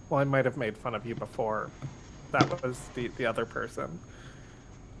 Well, I might have made fun of you before. That was the other person.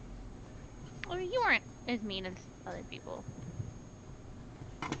 Well, you weren't as mean as other people.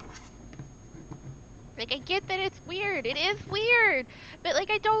 Like, I get that it's weird. It is weird. But, like,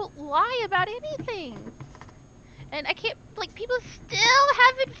 I don't lie about anything. And I can't, like, people still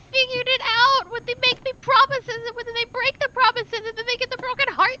haven't figured it out when they make me promises and when they break the promises and then they get the broken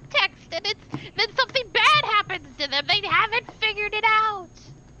heart text and then something bad happens to them. They haven't figured it out.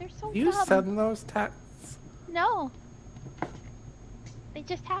 They're so You dumb. send those texts? No. They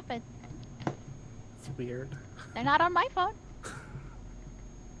just happen. It's weird. They're not on my phone.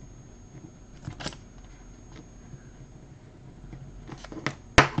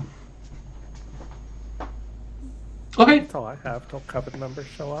 Okay. That's all I have till Coven members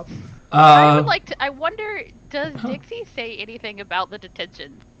show up. I would like to. I wonder, does Dixie say anything about the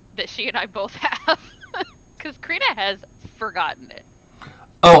detention that she and I both have? Because Krina has forgotten it.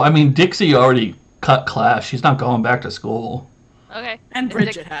 Oh, I mean, Dixie already cut class. She's not going back to school. Okay. And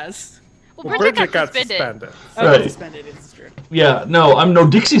Bridget has. Well, Bridget got suspended. Oh, Right. Suspended, it's true. Yeah, no,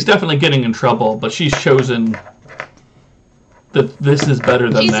 Dixie's definitely getting in trouble, but she's chosen that this is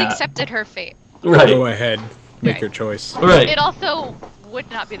better than She's that. accepted her fate. Right. Go ahead. Make Right. your choice. Right. It also would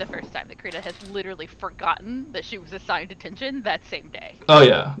not be the first time that Krina has literally forgotten that she was assigned detention that same day. Oh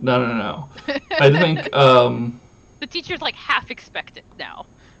yeah. No. I think The teachers like half expect it now.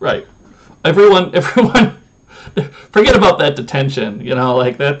 right. Everyone forget about that detention,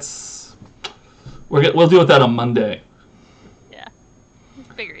 like that's we'll deal with that on Monday. Yeah.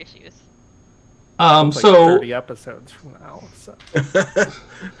 Bigger issues. It's like So 30 episodes from now. So.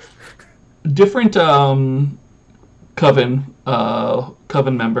 different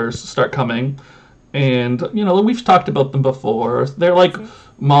coven members start coming, and we've talked about them before. They're like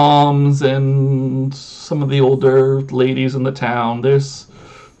moms and some of the older ladies in the town. There's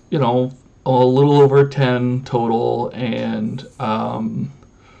a little over 10 total, and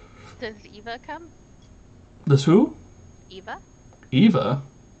Does Eva come? this who? Eva?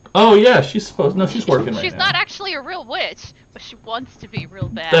 Oh yeah, she's working right now. She's not actually a real witch, but she wants to be real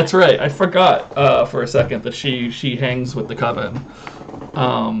bad. That's right. I forgot for a second that she hangs with the coven.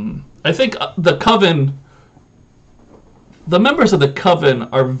 I think the coven, the members of the coven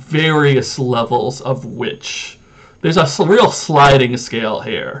are various levels of witch. There's a real sliding scale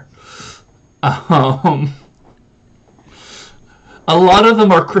here. A lot of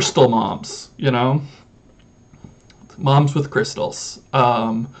them are crystal moms, moms with crystals.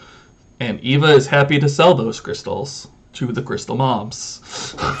 And Eva is happy to sell those crystals. to the Crystal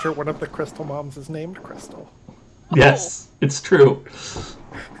Moms. I'm sure one of the Crystal Moms is named Crystal. Yes, it's true.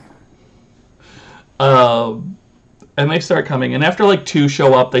 And they start coming, and after like 2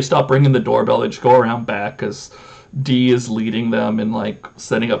 show up, they stop ringing the doorbell. They just go around back because Dee is leading them and like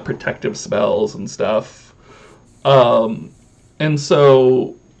setting up protective spells and stuff. And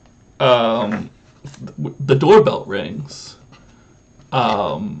so the doorbell rings.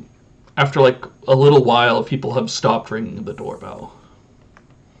 After like a little while, people have stopped ringing the doorbell.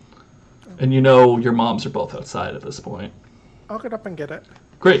 And you know your moms are both outside at this point. I'll get up and get it.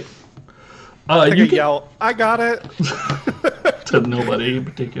 Great. I yell, I got it! To nobody in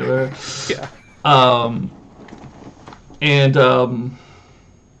particular. Yeah.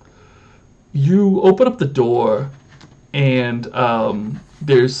 You open up the door, and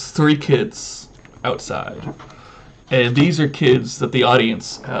there's 3 kids outside. And these are kids that the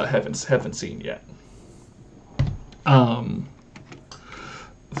audience haven't seen yet.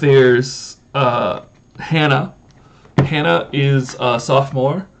 There's Hannah. Hannah is a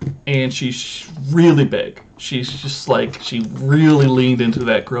sophomore, and she's really big. She's just like, she really leaned into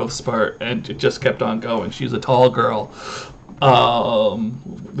that growth spurt, and it just kept on going. She's a tall girl.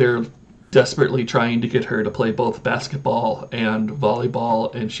 They're desperately trying to get her to play both basketball and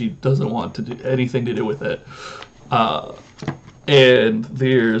volleyball, and she doesn't want to do anything to do with it. And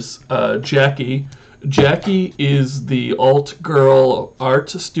there's Jackie. Jackie is the alt girl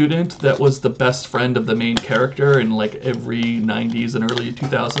art student that was the best friend of the main character in like every 90s and early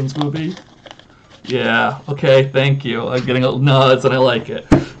 2000s movie. Yeah, okay, thank you. I'm getting nods and I like it.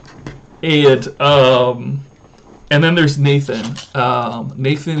 And then there's Nathan.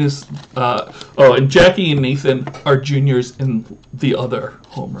 Nathan is and Jackie and Nathan are juniors in the other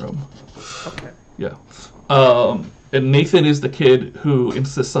homeroom. Okay. Yeah. And Nathan is the kid who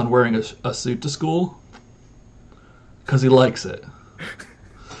insists on wearing a suit to school because he likes it.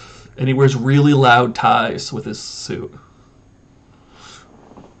 And he wears really loud ties with his suit.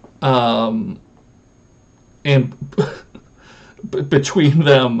 And between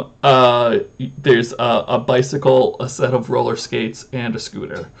them, there's a bicycle, a set of roller skates, and a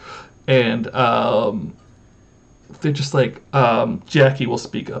scooter. And they're just like, Jackie will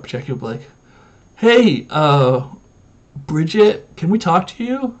speak up. Jackie will be like, hey, Bridget, can we talk to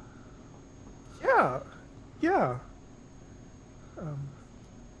you? Yeah.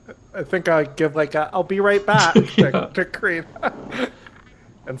 I think I give like a "I'll be right back" to Creed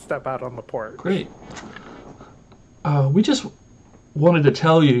and step out on the porch. Great. We just wanted to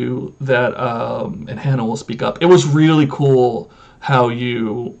tell you that, and Hannah will speak up. It was really cool how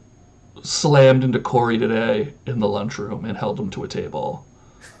you slammed into Corey today in the lunchroom and held him to a table.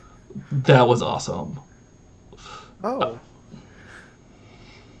 That was awesome. Oh.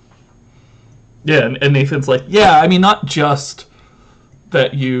 Yeah, and Nathan's like, yeah, I mean, not just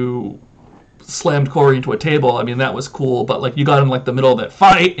that you slammed Corey into a table. I mean, that was cool, but like you got in like the middle of that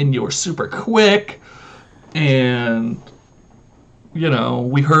fight and you were super quick, and you know,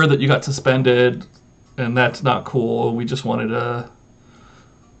 we heard that you got suspended, and that's not cool. We just wanted to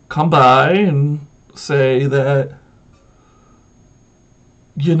come by and say that,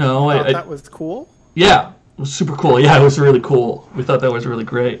 you know, that was cool. Yeah, it was super cool. Yeah, it was really cool. We thought that was really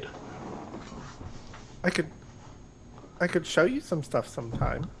great. I could show you some stuff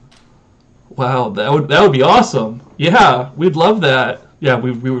sometime. Wow, that would be awesome. Yeah, we'd love that. Yeah,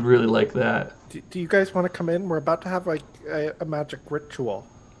 we would really like that. Do you guys want to come in? We're about to have like a magic ritual.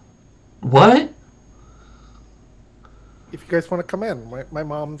 What? If you guys want to come in, my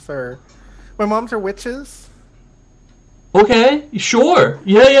moms are witches. Okay, sure.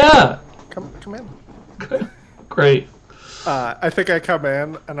 Yeah. Come in. Okay. Great. I think I come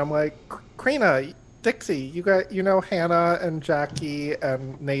in and I'm like, Krina, Dixie, you know Hannah and Jackie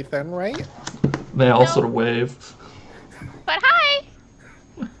and Nathan, right? They all sort of wave. But hi!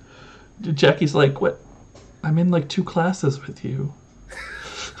 Jackie's like, what? I'm in like 2 classes with you.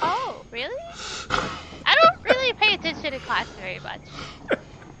 Oh, really? I don't really pay attention in class very much.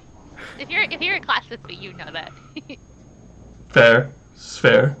 If you're in class with me, you know that. Fair. It's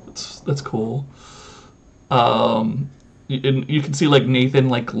fair. That's cool. You can see like Nathan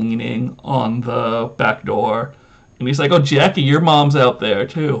like leaning on the back door, and he's like, "Oh, Jackie, your mom's out there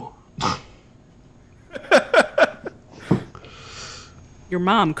too." Your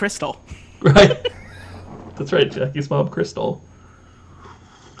mom, Crystal. Right. That's right, Jackie's mom, Crystal.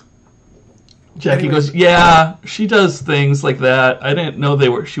 Jackie goes, "Yeah, she does things like that. I didn't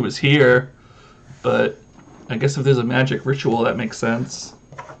know she was here, but I guess if there's a magic ritual, that makes sense."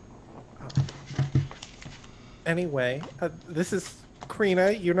 Anyway, this is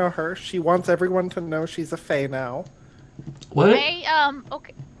Krina. You know her. She wants everyone to know she's a fae now. What?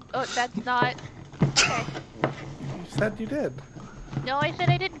 Okay. Oh, that's not. Okay. You said you did. No, I said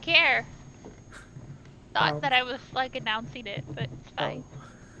I didn't care. Thought that I was like announcing it, but it's fine.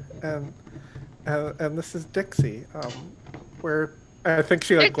 And this is Dixie. Where I think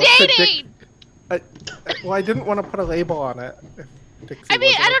she like They're looks dating! at well, I didn't want to put a label on it. If Dixie I mean,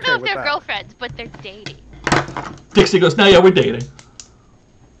 wasn't I don't know okay if with they're that. girlfriends, but they're dating. Dixie goes, no, yeah, we're dating.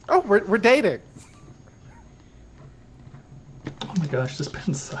 Oh, we're dating. Oh my gosh, this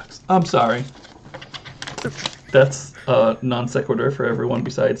pen sucks. I'm sorry. That's a non sequitur for everyone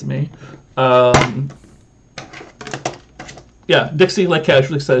besides me. Yeah, Dixie like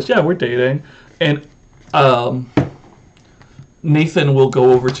casually says, yeah, we're dating. And Nathan will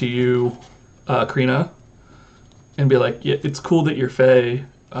go over to you, Krina, and be like, yeah, it's cool that you're Faye.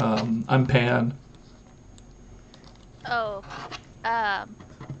 I'm Pan. Oh, yeah,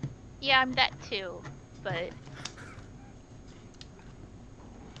 I'm that too, but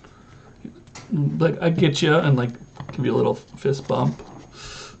Like, I get you, and like give you a little fist bump.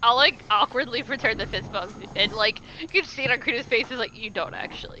 I'll like awkwardly return the fist bump, and like you can see it on Krita's face is like, you don't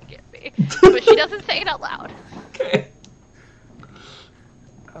actually get me, but she doesn't say it out loud. Okay.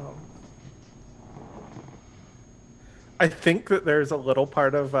 I think that there's a little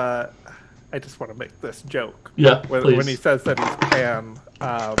part of I just want to make this joke. Yeah, when he says that he's Pan,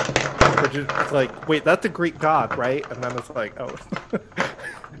 which is like, wait, that's a Greek god, right? And then it's like, oh,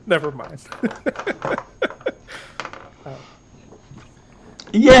 never mind.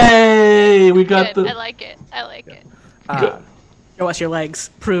 Yay! We got Good. the. I like it. I like it. Show us your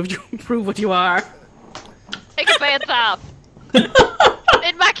legs. Prove what you are. Take your pants off.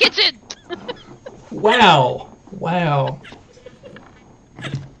 In my kitchen. Wow.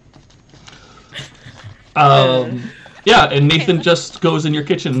 Yeah, and Nathan just goes in your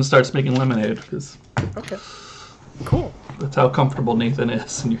kitchen and starts making lemonade because Okay. Cool. that's how comfortable Nathan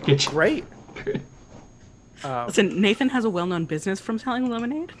is in your kitchen. Great. Listen, Nathan has a well-known business from selling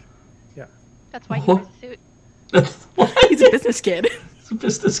lemonade. Yeah. That's why he wears a suit. That's what? He's a business kid. He's a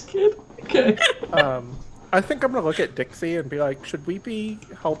business kid. Okay. I think I'm gonna look at Dixie and be like, should we be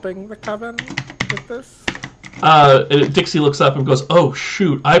helping the coven with this? Dixie looks up and goes, "Oh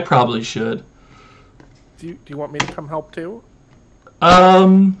shoot, I probably should." Do you want me to come help too?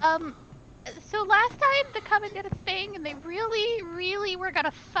 So last time the coven did a thing, and they really were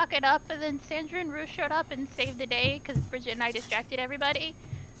gonna fuck it up, and then Sandra and Ruth showed up and saved the day because Bridget and I distracted everybody.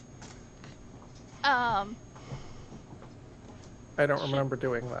 I don't remember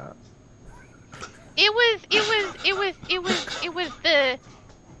doing that. It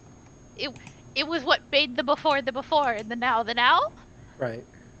was what made the before and the now. Right.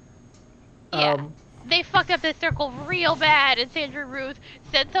 Yeah. They fucked up the circle real bad, and Sandra Ruth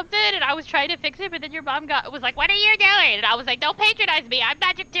said something, and I was trying to fix it, but then your mom was like, "What are you doing?" And I was like, "Don't patronize me. I'm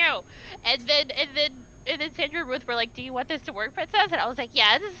magic too." And then Sandra and Ruth were like, "Do you want this to work, princess?" And I was like,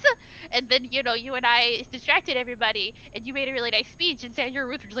 "Yes." And then you and I distracted everybody, and you made a really nice speech, and Sandra and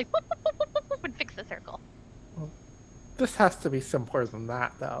Ruth were just like, "Whoop, whoop, whoop, whoop, whoop," and fix the circle. This has to be simpler than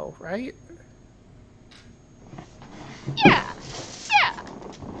that, though, right? Yeah.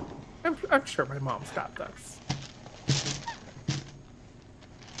 I'm sure my mom's got this.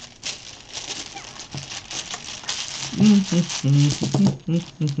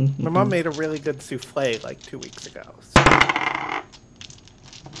 My mom made a really good souffle like 2 weeks ago. So.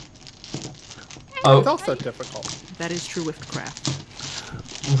 It's also difficult. That is true with craft.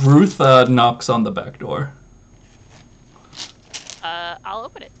 Ruth knocks on the back door. I'll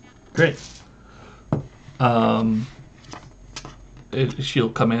open it. Great. She'll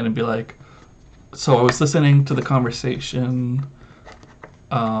come in and be like, "So I was listening to the conversation.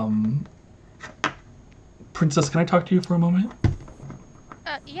 Princess, can I talk to you for a moment?"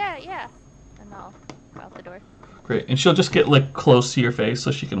 Yeah. And I'll go out the door. Great. And she'll just get like close to your face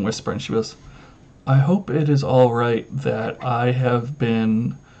so she can whisper, and she goes, "I hope it is all right that I have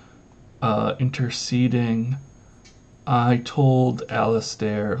been interceding. I told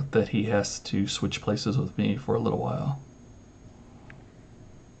Alistair that he has to switch places with me for a little while."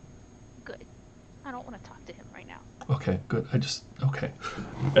 Good. I don't want to talk to him right now. Okay, good. Okay.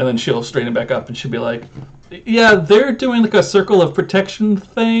 And then she'll straighten back up and she'll be like, "Yeah, they're doing like a circle of protection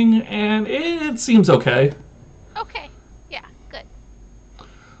thing, and it seems okay." Okay. Yeah, good.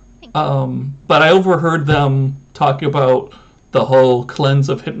 Thank But I overheard them talking about the whole cleanse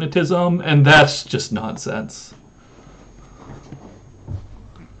of hypnotism, and that's just nonsense.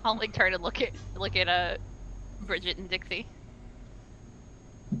 I'll like turn and look at Bridget and Dixie.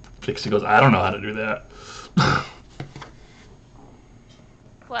 Dixie goes, "I don't know how to do that."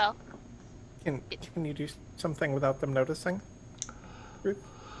 Well, Can you do something without them noticing?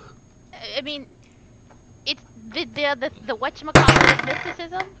 I mean, it's the whatchamacallit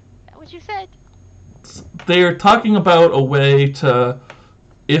mysticism. Is that what you said? They're talking about a way to,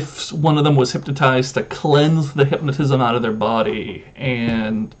 if one of them was hypnotized, to cleanse the hypnotism out of their body,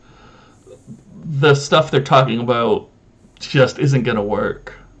 and the stuff they're talking about just isn't going to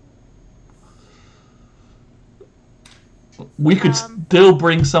work. We could still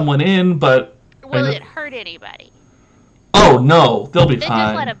bring someone in, but... Will it hurt anybody? Oh, no. They'll be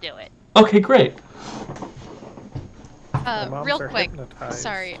fine. Just let them do it. Okay, great. Real quick,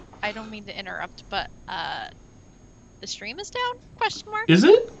 sorry, I don't mean to interrupt, but the stream is down? Question mark? Is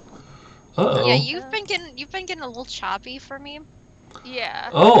it? Uh-oh. Yeah, you've been getting a little choppy for me. Yeah.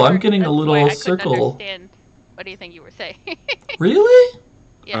 Oh, I'm getting a That's little why I circle. couldn't understand. What do you think you were saying? Really?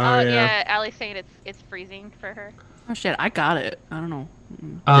 Yeah. Oh, Oh, yeah. yeah. Allie's saying it's freezing for her. Oh shit, I got it. I don't know.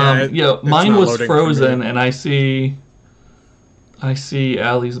 Mine not was loading for frozen, me. and I see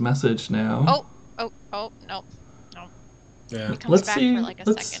Allie's message now. Oh, no. Yeah. It comes Let's back see. for like a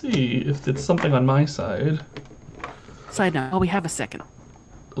Let's second. see if it's something on my side. Side note, we have a second.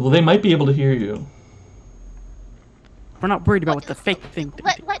 Well, they might be able to hear you. We're not worried about what the fake thing.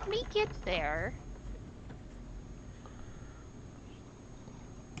 Let me get there.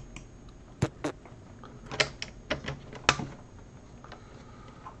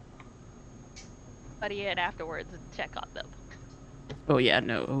 Buddy in afterwards and check on them. Oh yeah,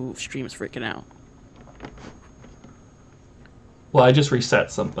 no. Oh, stream's freaking out. Well, I just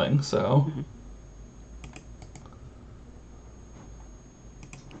reset something, so.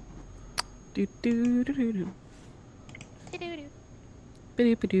 Do do do do do.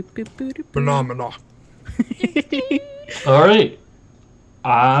 Do-do-do. Phenomenal. All right.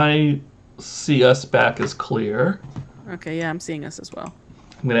 I see us back as clear. Okay, yeah, I'm seeing us as well.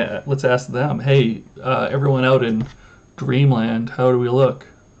 Let's ask them. Hey, everyone out in Dreamland, how do we look?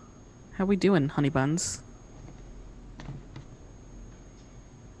 How we doing, honey buns?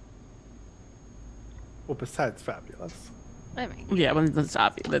 Well, besides fabulous. I mean, Yeah, well, that's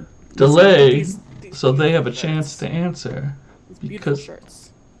obvious. Delay, so they have a chance to answer. Beautiful Because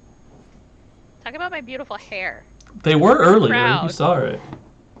shirts. talk about my beautiful hair. they were earlier. Proud. You saw it.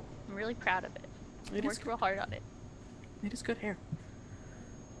 I'm really proud of it. I worked real hard on it. It is good hair.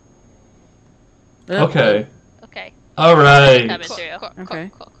 Okay. Okay. All right. Coming through.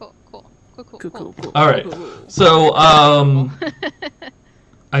 Okay. Cool. Cool. All right. So, I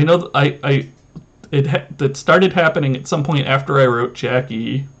know it started happening at some point after I wrote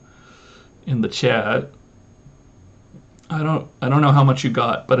Jackie in the chat. I don't know how much you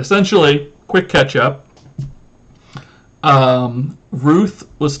got, but essentially, quick catch up. Ruth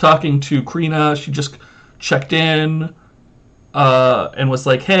was talking to Krina. She just checked in and was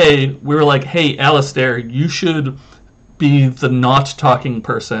like, "Hey," we were like, "Hey, Alistair, you should be the not talking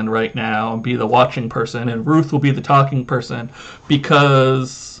person right now and be the watching person, and Ruth will be the talking person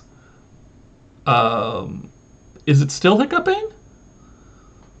because is it still hiccuping?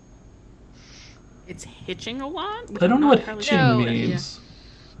 It's hitching a lot? I don't know what Entirely hitching No, means.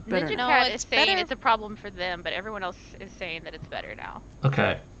 Better. Ninja No, Cat it's is saying better. it's a problem for them, but everyone else is saying that it's better now.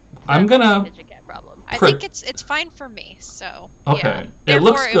 Okay. I'm gonna... Ninja Cat problem. I think it's fine for me, so Okay. yeah. It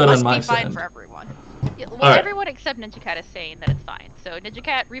looks Therefore, good it on must my be fine side. for everyone. Yeah, well, Alright. everyone except Ninja Cat is saying that it's fine. So Ninja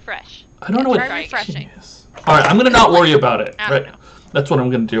Cat, refresh. I don't know what Try hitching refreshing. is. Alright, I'm gonna not worry about it. I Right. don't know. That's what I'm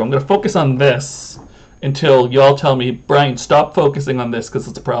gonna do. I'm gonna focus on this until y'all tell me, Brian, stop focusing on this because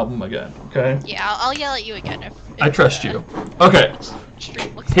it's a problem again. Okay? Yeah, I'll yell at you again if I trust you. Okay.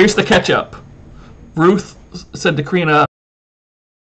 stream looks Here's the catch up. Ruth said to Krina,